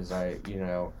believe is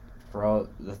for all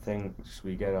the things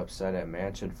we get upset at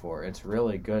Manchin for, it's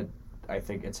really good. I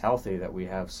think it's healthy that we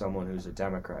have someone who's a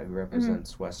Democrat who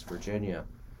represents West Virginia,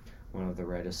 one of the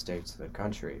reddest states in the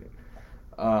country.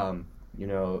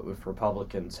 If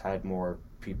Republicans had more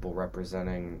people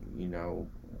representing,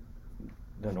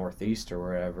 the Northeast or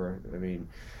wherever,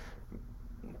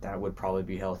 that would probably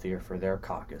be healthier for their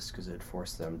caucus because it'd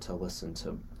force them to listen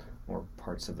to more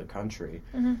parts of the country.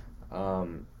 And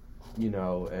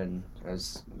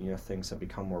as things have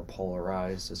become more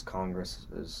polarized, as Congress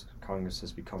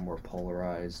has become more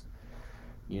polarized,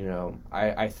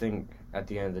 I think at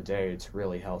the end of the day it's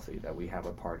really healthy that we have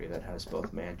a party that has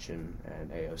both Manchin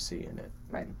and AOC in it.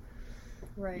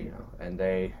 Right. And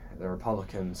the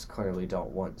Republicans clearly don't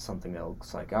want something that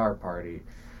looks like our party,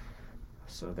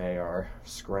 so they are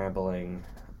scrambling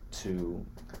to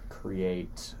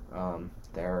create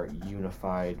their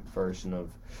unified version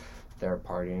of their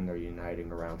party, and they're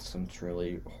uniting around some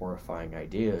truly horrifying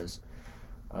ideas.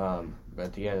 But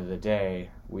at the end of the day,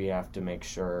 we have to make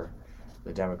sure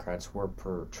the Democrats were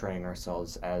portraying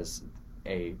ourselves as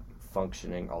a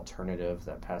functioning alternative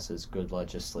that passes good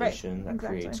legislation, that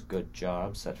creates good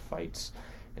jobs, that's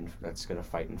going to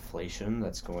fight inflation,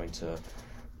 that's going to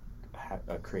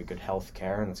create good health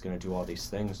care, and that's going to do all these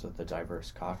things with the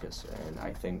diverse caucus. And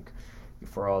I think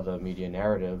for all the media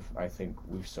narrative, I think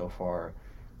we've so far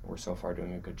we're so far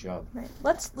doing a good job. Right.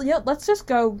 Let's just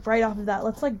go right off of that.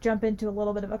 Let's jump into a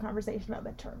little bit of a conversation about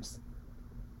midterms.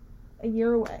 A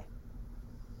year away.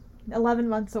 11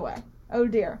 months away. Oh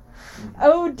dear.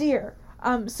 Oh dear.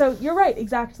 So you're right,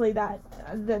 exactly that.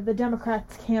 The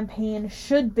Democrats' campaign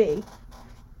should be,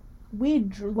 we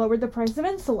lowered the price of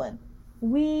insulin.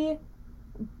 We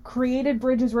created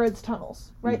bridges, roads,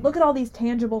 tunnels. Right? Mhm. Look at all these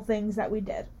tangible things that we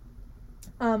did.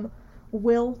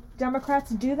 Will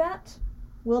Democrats do that?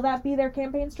 Will that be their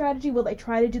campaign strategy? Will they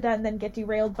try to do that and then get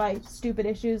derailed by stupid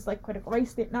issues like critical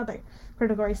race theory? Not that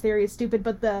critical race theory is stupid,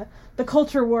 but the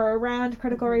culture war around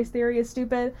critical race theory is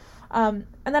stupid. And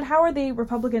then how are the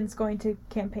Republicans going to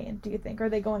campaign, do you think? Are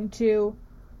they going to,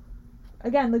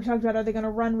 again, like we talked about, are they going to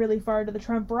run really far to the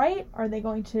Trump right? Are they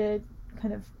going to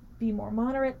kind of be more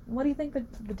moderate? What do you think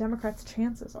the Democrats'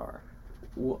 chances are?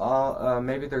 Well,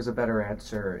 maybe there's a better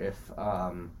answer if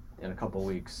in a couple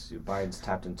weeks Biden's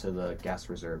tapped into the gas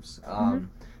reserves.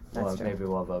 That's true. Maybe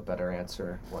we'll have a better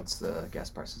answer once the gas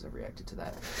prices have reacted to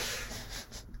that.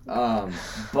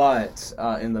 But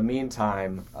in the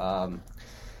meantime,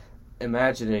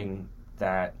 imagining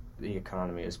that the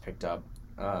economy is picked up,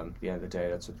 at the end of the day,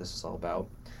 that's what this is all about.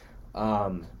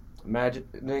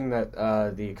 Imagining that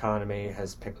the economy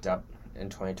has picked up in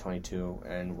 2022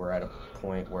 and we're at a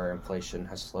point where inflation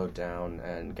has slowed down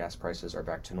and gas prices are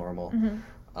back to normal.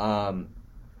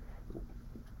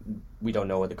 We don't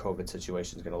know what the COVID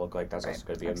situation is going to look like. That's also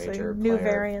going to be a major new player.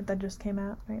 variant that just came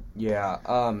out, right? Yeah.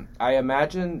 I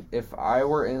imagine if I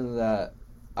were in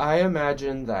I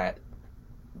imagine that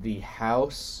the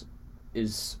House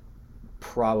is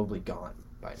probably gone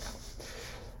by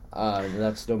now.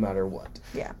 That's no matter what.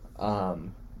 Yeah.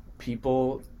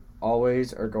 People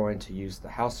always are going to use the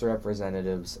House of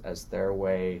Representatives as their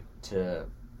way to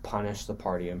punish the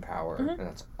party in power, and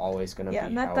that's always going to be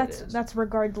how it is. That's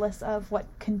regardless of what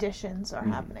conditions are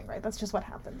happening, right? That's just what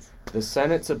happens. The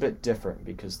Senate's a bit different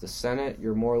because the Senate,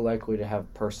 you're more likely to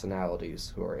have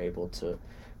personalities who are able to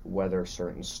weather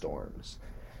certain storms.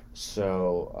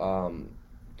 So,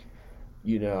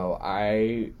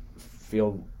 I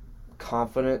feel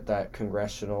confident that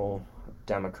congressional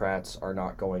Democrats are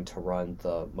not going to run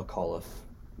the McAuliffe,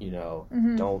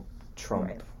 don't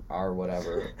Trump or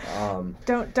whatever.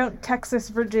 Don't Texas,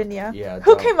 Virginia. Yeah.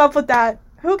 Who came up with that?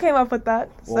 Well,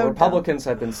 So Republicans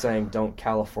have been saying don't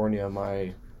California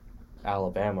my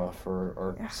Alabama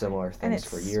or similar things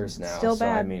for years now. Still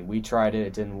bad. I mean, we tried it.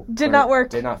 It didn't. Did not work.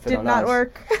 Did not fit Did on not us.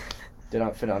 work. Did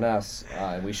not fit on us.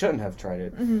 We shouldn't have tried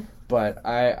it. But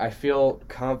I feel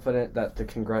confident that the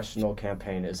congressional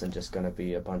campaign isn't just going to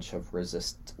be a bunch of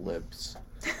resist libs.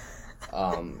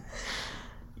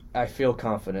 I feel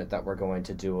confident that we're going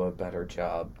to do a better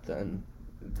job than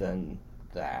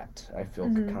that. I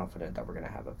feel confident that we're going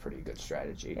to have a pretty good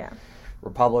strategy. Yeah.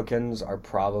 Republicans are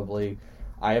probably...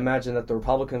 I imagine that the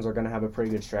Republicans are going to have a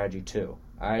pretty good strategy too.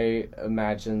 I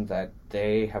imagine that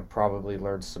they have probably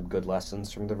learned some good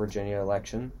lessons from the Virginia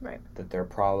election. Right. That they're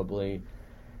probably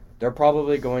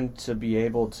going to be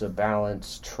able to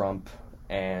balance Trump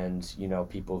and,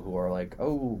 people who are like,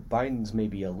 oh, Biden's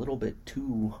maybe a little bit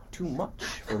too much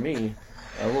for me.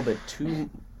 A little bit too,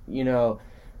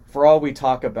 for all we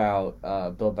talk about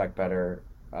Build Back Better,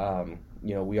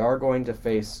 we are going to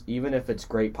face, even if it's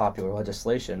great popular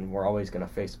legislation, we're always going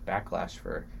to face backlash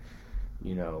for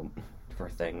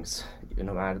things,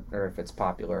 no matter if it's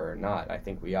popular or not. I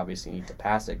think we obviously need to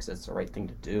pass it because it's the right thing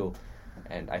to do.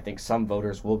 And I think some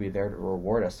voters will be there to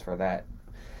reward us for that.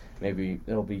 Maybe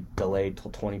it'll be delayed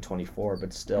till 2024,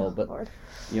 but still. Lord.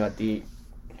 At the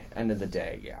end of the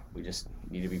day, we just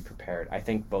need to be prepared. I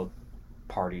think both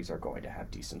parties are going to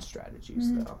have decent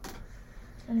strategies, though.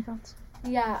 Any thoughts?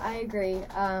 Yeah, I agree.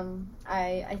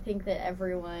 I think that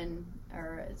everyone,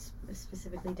 or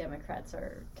specifically Democrats,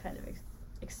 are kind of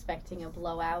expecting a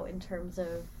blowout in terms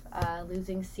of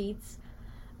losing seats.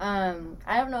 I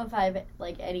don't know if I have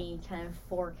any kind of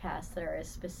forecasts that are as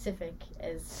specific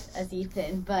as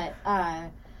Ethan, but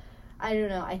I don't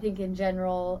know. I think in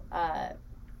general,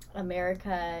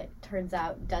 America turns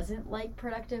out doesn't like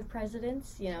productive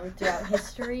presidents. Throughout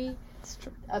history,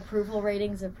 approval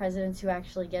ratings of presidents who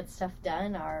actually get stuff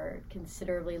done are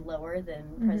considerably lower than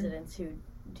presidents who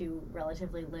do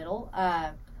relatively little.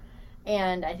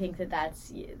 And I think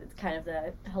that's kind of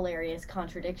the hilarious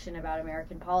contradiction about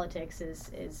American politics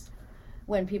is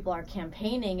when people are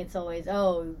campaigning, it's always,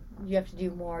 oh, you have to do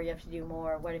more,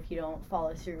 what if you don't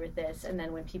follow through with this? And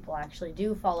then when people actually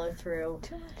do follow through,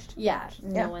 Too much.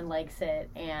 No one likes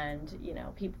it, and,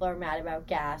 people are mad about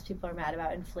gas, people are mad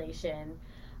about inflation.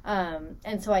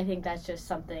 And so I think that's just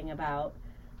something about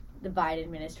the Biden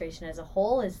administration as a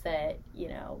whole, is that,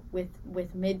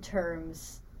 with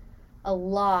midterms a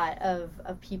lot of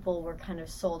people were kind of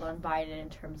sold on Biden in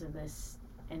terms of this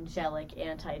angelic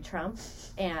anti-Trump,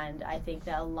 and I think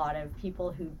that a lot of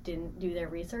people who didn't do their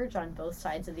research on both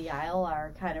sides of the aisle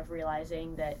are kind of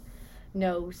realizing that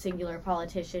no singular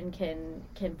politician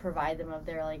can provide them of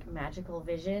their like magical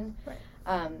vision. Right.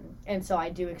 And so I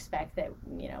do expect that,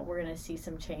 you know, we're going to see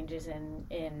some changes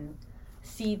in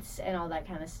seats and all that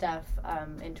kind of stuff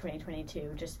in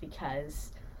 2022, just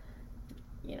because,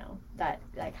 you know, that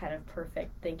kind of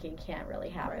perfect thinking can't really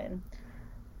happen. Right.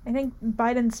 I think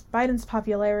Biden's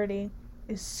popularity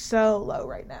is so low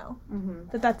right now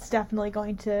that's definitely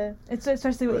going to, it's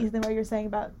especially what Ethan, what you're saying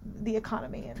about the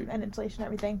economy and inflation and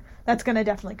everything, that's going to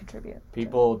definitely contribute.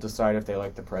 People decide if they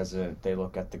like the president, they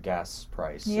look at the gas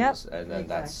prices, and then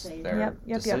that's their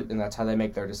and that's how they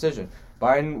make their decision.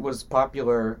 Biden was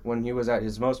popular when he was at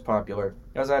his most popular.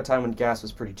 It was at a time when gas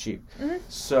was pretty cheap.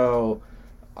 So,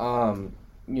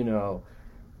 you know,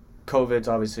 COVID's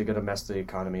obviously going to mess the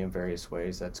economy in various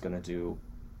ways. That's going to do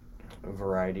a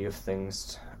variety of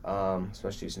things,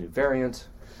 especially this new variant.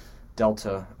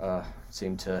 Delta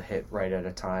seemed to hit right at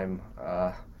a time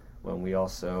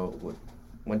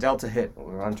when Delta hit.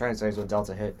 What I'm trying to say is when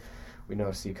Delta hit, we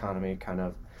noticed the economy kind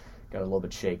of got a little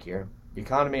bit shakier. The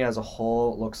economy as a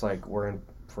whole looks like we're in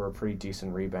for a pretty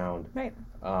decent rebound. Right.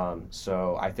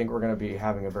 So I think we're going to be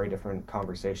having a very different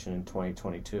conversation in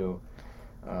 2022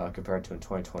 compared to in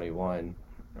 2021.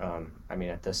 I mean,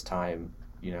 at this time,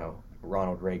 you know,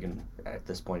 Ronald Reagan, at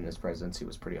this point in his presidency,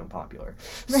 was pretty unpopular.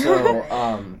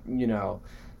 So, you know,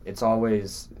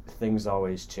 things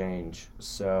always change.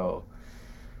 So,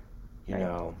 you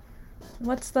know.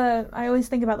 I always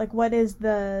think about, like, what is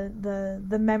the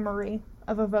memory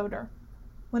of a voter?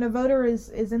 When a voter is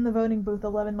in the voting booth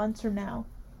 11 months from now,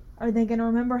 are they going to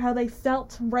remember how they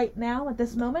felt right now at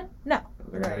this moment? No.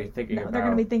 They're going to be thinking about... They're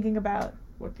going to be thinking about...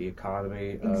 what the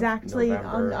economy exactly of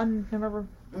November, on November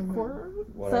 4th,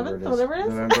 whatever 7th, whatever it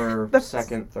is. November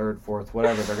 2nd, 3rd, 4th,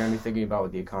 whatever. They're going to be thinking about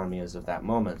what the economy is of that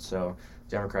moment. So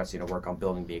Democrats, work on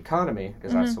building the economy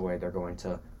because that's the way they're going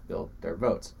to build their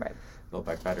votes. Right. Build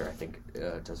Back Better, I think,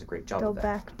 does a great job Build of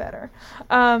that. Back Better.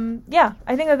 Yeah,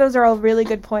 I think that those are all really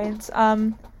good points.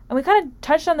 And we kind of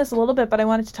touched on this a little bit, but I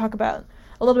wanted to talk about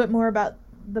a little bit more about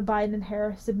the Biden and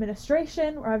Harris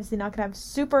administration. We're obviously not going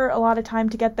to have a lot of time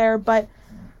to get there, but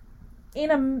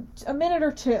in a minute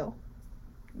or two,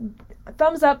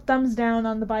 thumbs up, thumbs down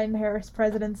on the Biden-Harris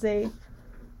presidency.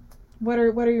 What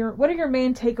are your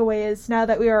main takeaways now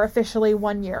that we are officially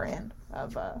 1 year in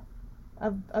of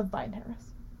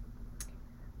Biden-Harris?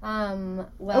 Well,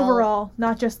 overall,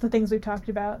 not just the things we've talked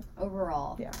about.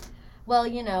 Overall, yeah. Well,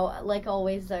 like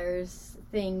always, there's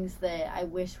things that I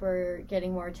wish were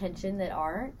getting more attention that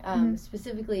aren't.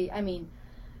 Specifically, I mean,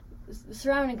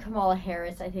 surrounding Kamala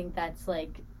Harris, I think that's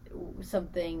like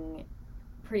something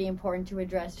pretty important to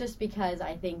address, just because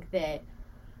I think that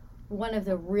one of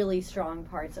the really strong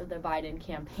parts of the Biden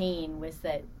campaign was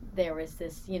that there was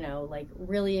this,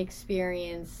 really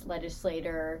experienced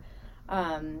legislator,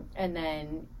 and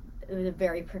then it was a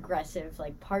very progressive,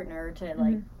 partner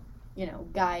to,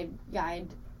 guide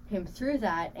him through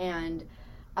that. And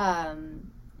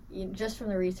just from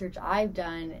the research I've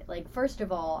done, first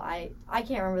of all, I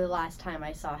can't remember the last time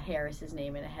I saw Harris's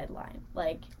name in a headline.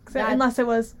 Unless it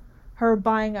was her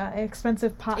buying an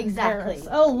expensive pot exactly. in Paris.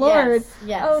 Oh, Lord.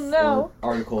 Yes. Oh, no.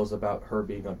 Or articles about her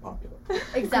being unpopular.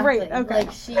 Exactly. Great, okay.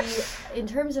 She, in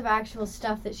terms of actual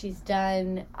stuff that she's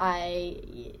done,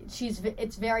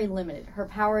 it's very limited. Her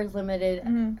power is limited.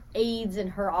 Mm-hmm. Aides in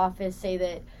her office say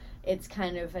that it's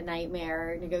kind of a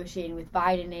nightmare negotiating with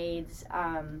Biden aides.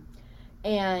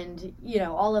 And,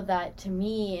 all of that to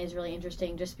me is really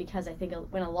interesting, just because I think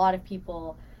when a lot of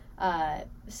people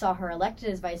saw her elected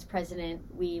as vice president,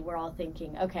 we were all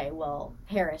thinking, okay, well,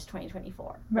 Harris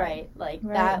 2024, right? Right.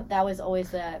 That was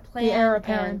always the plan. The heir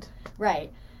apparent.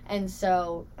 Right. And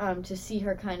so to see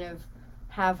her kind of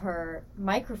have her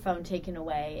microphone taken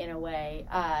away in a way,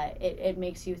 it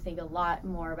makes you think a lot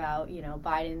more about,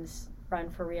 Biden's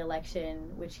run for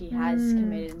re-election, which he has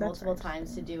committed multiple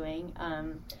times to doing,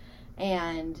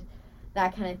 and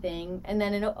that kind of thing. And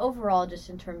then overall, just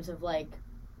in terms of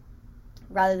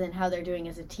rather than how they're doing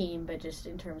as a team, but just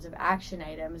in terms of action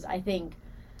items, I think,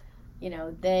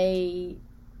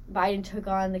 Biden took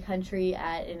on the country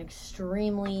at an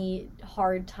extremely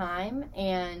hard time,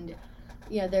 and,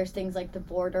 there's things like the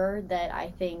border that I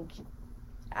think,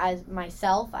 as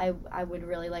myself, I would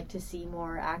really like to see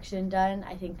more action done.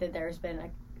 I think that there's been a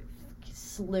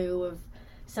slew of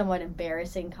somewhat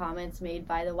embarrassing comments made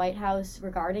by the White House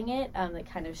regarding it, that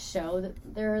kind of show that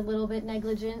they're a little bit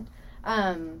negligent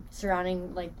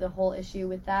surrounding the whole issue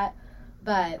with that.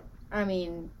 But I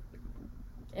mean,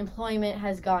 employment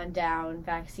has gone down,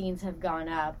 vaccines have gone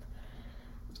up,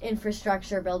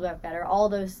 infrastructure, Build Back Better, all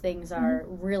those things are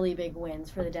really big wins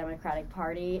for the Democratic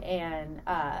Party. And,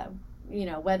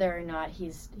 whether or not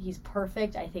he's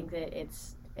perfect, I think that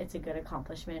it's a good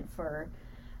accomplishment for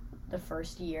the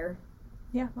first year.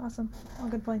 Yeah, awesome. All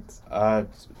good points.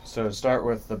 So to start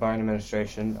with the Biden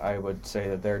administration, I would say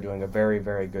that they're doing a very,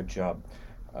 very good job.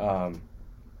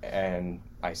 And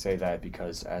I say that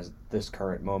because at this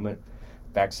current moment,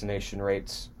 vaccination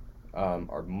rates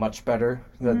are much better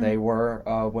than they were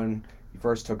when he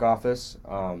first took office.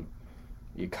 The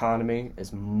economy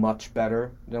is much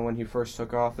better than when he first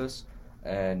took office.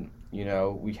 And,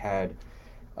 we had...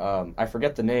 I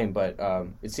forget the name, but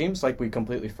it seems like we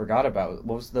completely forgot about it.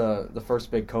 What was the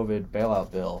first big COVID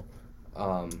bailout bill?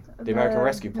 The American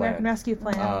Rescue Plan. American Rescue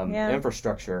Plan,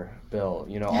 Infrastructure bill.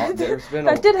 There's been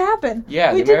that did happen.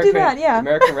 Yeah, we did do that. Yeah, the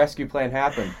American Rescue Plan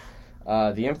happened.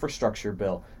 The infrastructure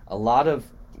bill. A lot of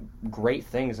great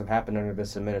things have happened under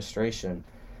this administration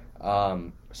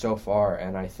so far,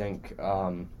 and I think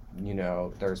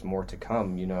there's more to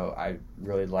come. I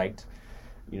really liked.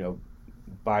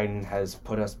 Biden has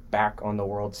put us back on the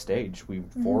world stage.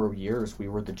 4 years we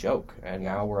were the joke, and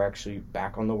now we're actually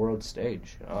back on the world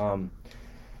stage.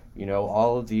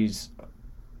 All of these,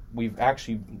 we've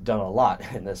actually done a lot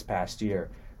in this past year.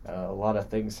 A lot of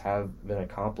things have been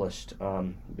accomplished.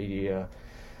 Media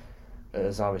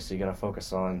is obviously going to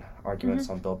focus on arguments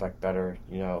on Build Back Better.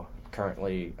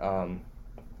 Currently,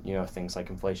 things like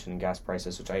inflation and gas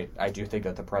prices, which I do think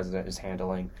that the president is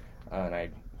handling, and I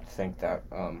think that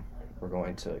we're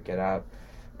going to get out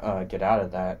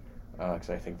of that because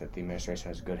I think that the administration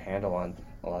has a good handle on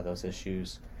a lot of those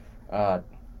issues. The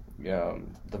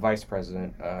vice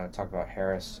president, talk about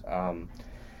Harris.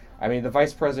 The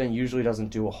vice president usually doesn't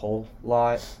do a whole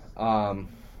lot.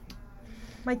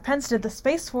 Mike Pence did the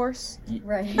Space Force.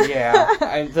 Right. Yeah.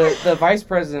 The vice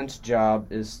president's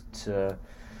job is to,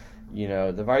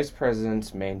 the vice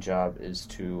president's main job is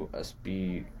to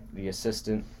be the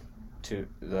assistant to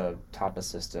the top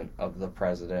assistant of the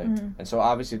president. And so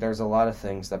obviously there's a lot of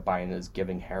things that Biden is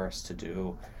giving Harris to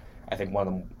do. I think one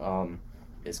of them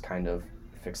is kind of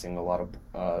fixing a lot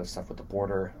of stuff with the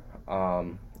border.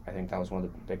 I think that was one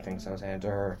of the big things that was handed to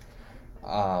her.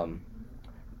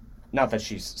 Not that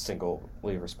she's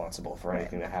singly responsible for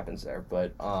anything that happens there,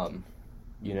 but I'm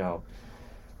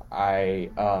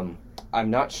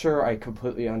not sure I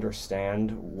completely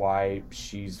understand why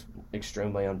she's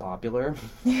extremely unpopular.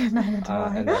 Yeah, neither do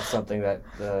I. And that's something that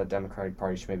the Democratic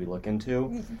Party should maybe look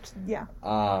into. Yeah.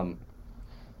 I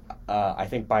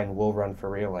think Biden will run for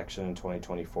re-election in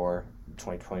 2024.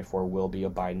 2024 will be a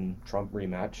Biden-Trump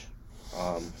rematch.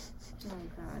 I'm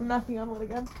knocking on wood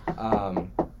again.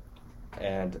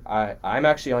 And I'm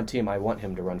actually on team. I want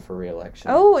him to run for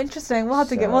re-election. Oh, interesting. We'll have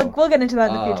to we'll get into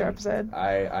that in a future episode.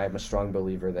 I'm a strong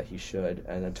believer that he should.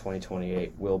 And then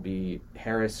 2028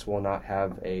 Harris will not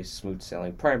have a smooth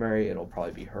sailing primary. It'll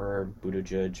probably be her,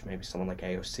 Buttigieg, maybe someone like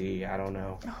AOC. I don't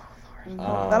know. Oh,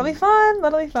 Lord. That'll be fun.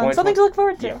 Something to look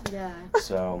forward to. Yeah.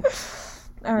 So.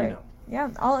 All right.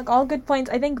 Yeah, all good points.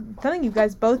 I think something you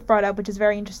guys both brought up, which is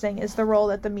very interesting, is the role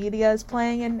that the media is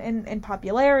playing in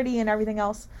popularity and everything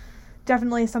else.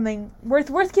 Definitely something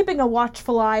worth keeping a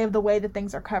watchful eye of the way that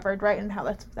things are covered, right, and how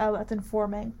that's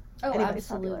informing. Oh,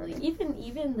 absolutely.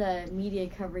 Even the media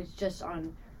coverage just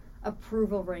on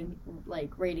approval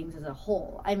ratings as a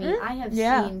whole. I mean, I have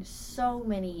seen so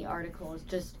many articles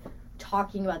just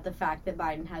talking about the fact that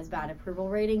Biden has bad approval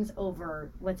ratings over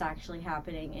what's actually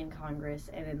happening in Congress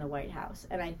and in the White House.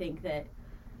 And I think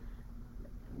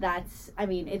that's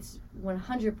it's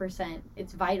 100%,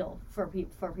 it's vital for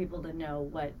people to know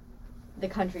what the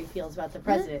country feels about the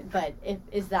president. But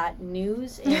is that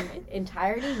news in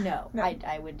entirety? No.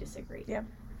 I would disagree. Yeah.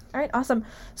 All right, awesome.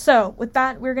 So with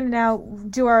that, we're going to now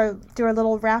do our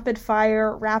little rapid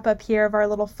fire wrap up here of our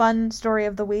little fun story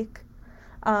of the week.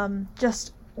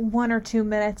 Just 1 or 2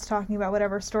 minutes talking about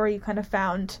whatever story you kind of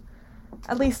found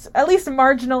at least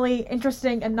marginally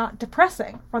interesting and not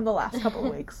depressing from the last couple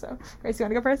of weeks. So, Grace, you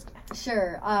want to go first?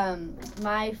 Sure.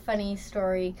 My funny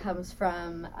story comes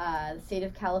from the state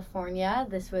of California.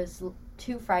 This was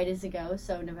 2 Fridays ago,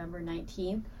 so November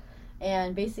 19th.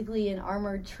 And basically an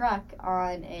armored truck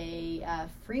on a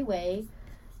freeway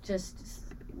just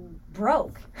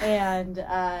broke, and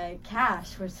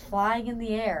cash was flying in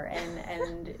the air,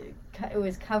 and it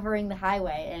was covering the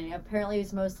highway, and apparently it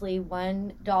was mostly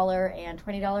 $1 and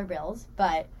 $20 bills,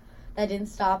 but that didn't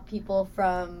stop people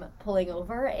from pulling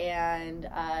over and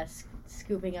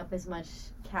scooping up as much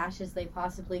cash as they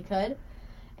possibly could.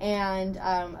 And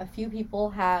a few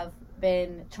people have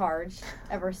been charged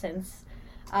ever since.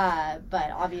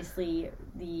 But obviously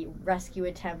the rescue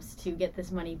attempts to get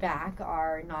this money back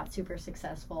are not super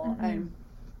successful. And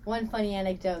one funny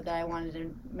anecdote that I wanted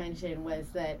to mention was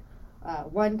that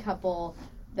one couple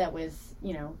that was,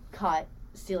 caught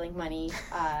stealing money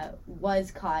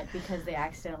was caught because they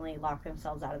accidentally locked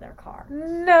themselves out of their car.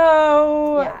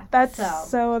 No! Yeah, That's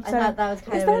so upsetting. I thought that was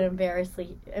kind of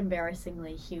an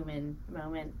embarrassingly human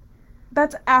moment.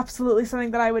 That's absolutely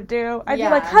something that I would do. I'd be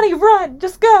Yeah. like, honey, run!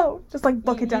 Just go! Just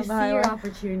book it down the You see highway. your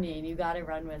opportunity and you gotta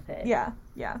run with it. Yeah,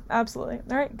 absolutely.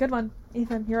 All right, good one.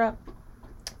 Ethan, you're up.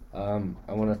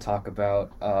 I want to talk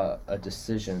about a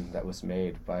decision that was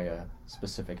made by a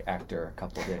specific actor a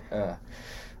couple days,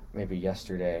 maybe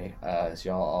yesterday. As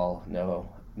y'all all know,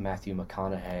 Matthew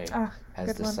McConaughey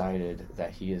has decided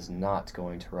that he is not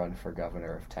going to run for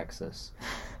governor of Texas.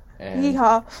 And,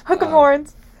 Yeehaw. Hook 'em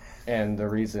horns. And the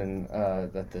reason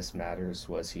that this matters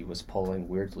was he was polling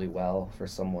weirdly well for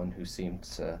someone who seemed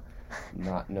to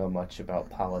not know much about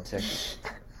politics,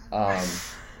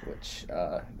 which,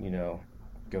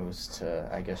 goes to,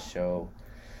 I guess, show,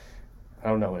 I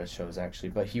don't know what it shows actually,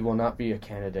 but he will not be a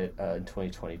candidate in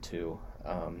 2022.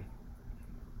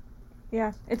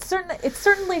 Yeah, it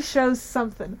certainly shows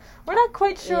something. We're not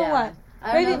quite sure what.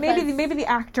 Maybe the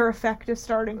actor effect is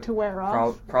starting to wear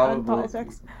off Probably on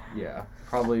politics. Yeah,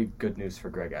 probably good news for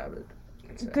Greg Abbott.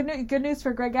 Good news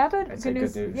for Greg Abbott? I'd say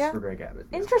good news for Greg Abbott.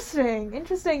 Yeah. Interesting.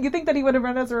 You think that he would have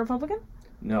run as a Republican?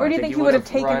 No, or do you think he would have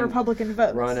taken Republican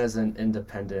votes? Run as an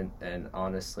independent, and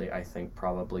honestly, I think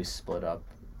probably split up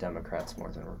Democrats more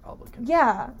than Republicans.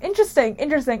 Yeah, interesting.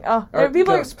 Oh,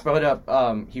 split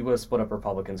up. He would have split up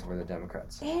Republicans more than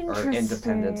Democrats. Interesting. Or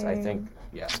independents, I think.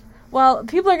 Yeah. Well,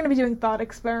 people are going to be doing thought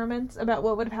experiments about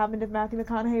what would have happened if Matthew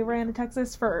McConaughey ran in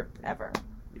Texas forever.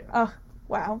 Yeah. Oh,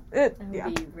 wow. It would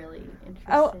be really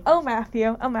interesting. Oh,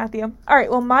 Matthew. All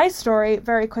right, well, my story,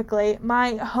 very quickly.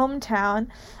 My hometown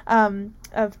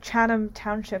of Chatham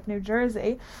Township, New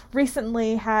Jersey,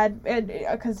 recently had,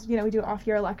 because, we do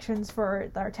off-year elections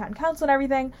for our town council and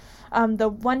everything, the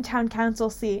one town council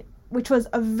seat, which was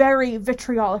a very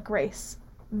vitriolic race.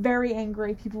 Very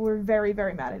angry. People were very,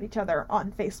 very mad at each other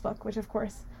on Facebook, which, of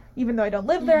course, even though I don't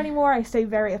live there anymore, I stay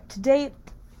very up to date.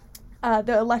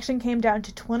 The election came down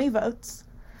to 20 votes,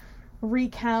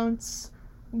 recounts,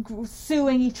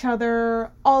 suing each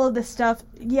other, all of this stuff,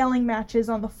 yelling matches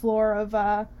on the floor of,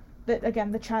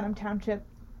 the Chatham Township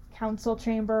Council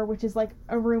chamber, which is like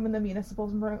a room in the municipal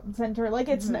center. It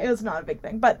was not a big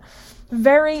thing, but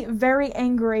very, very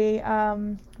angry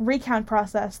recount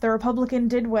process. The Republican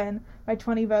did win by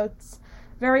 20 votes.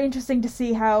 Very interesting to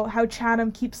see how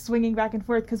Chatham keeps swinging back and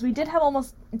forth, because we did have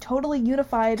almost totally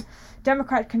unified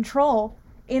Democrat control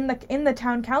in the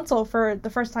town council for the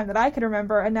first time that I could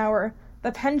remember, and now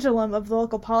the pendulum of the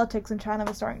local politics in Chatham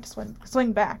is starting to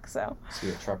swing back. So. Is he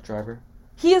a truck driver?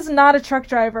 He is not a truck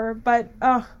driver, but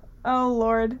oh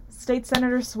Lord, State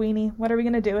Senator Sweeney, what are we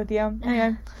gonna do with you?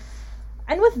 Anyway,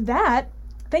 and with that,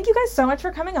 thank you guys so much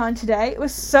for coming on today. It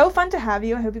was so fun to have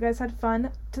you. I hope you guys had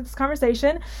fun to this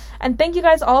conversation. And thank you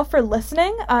guys all for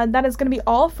listening. That is going to be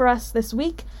all for us this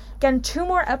week. Again, 2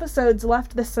 more episodes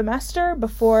left this semester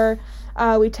before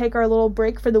we take our little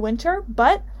break for the winter.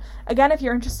 But again, if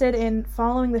you're interested in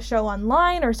following the show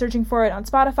online or searching for it on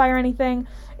Spotify or anything,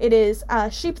 it is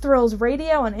Sheep Thrills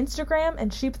Radio on Instagram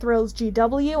and Sheep Thrills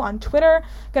GW on Twitter.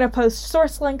 Going to post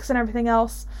source links and everything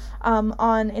else on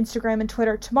Instagram and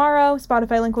Twitter tomorrow.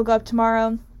 Spotify link will go up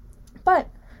tomorrow. But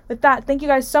with that, thank you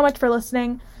guys so much for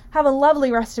listening. Have a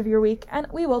lovely rest of your week, and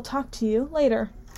we will talk to you later.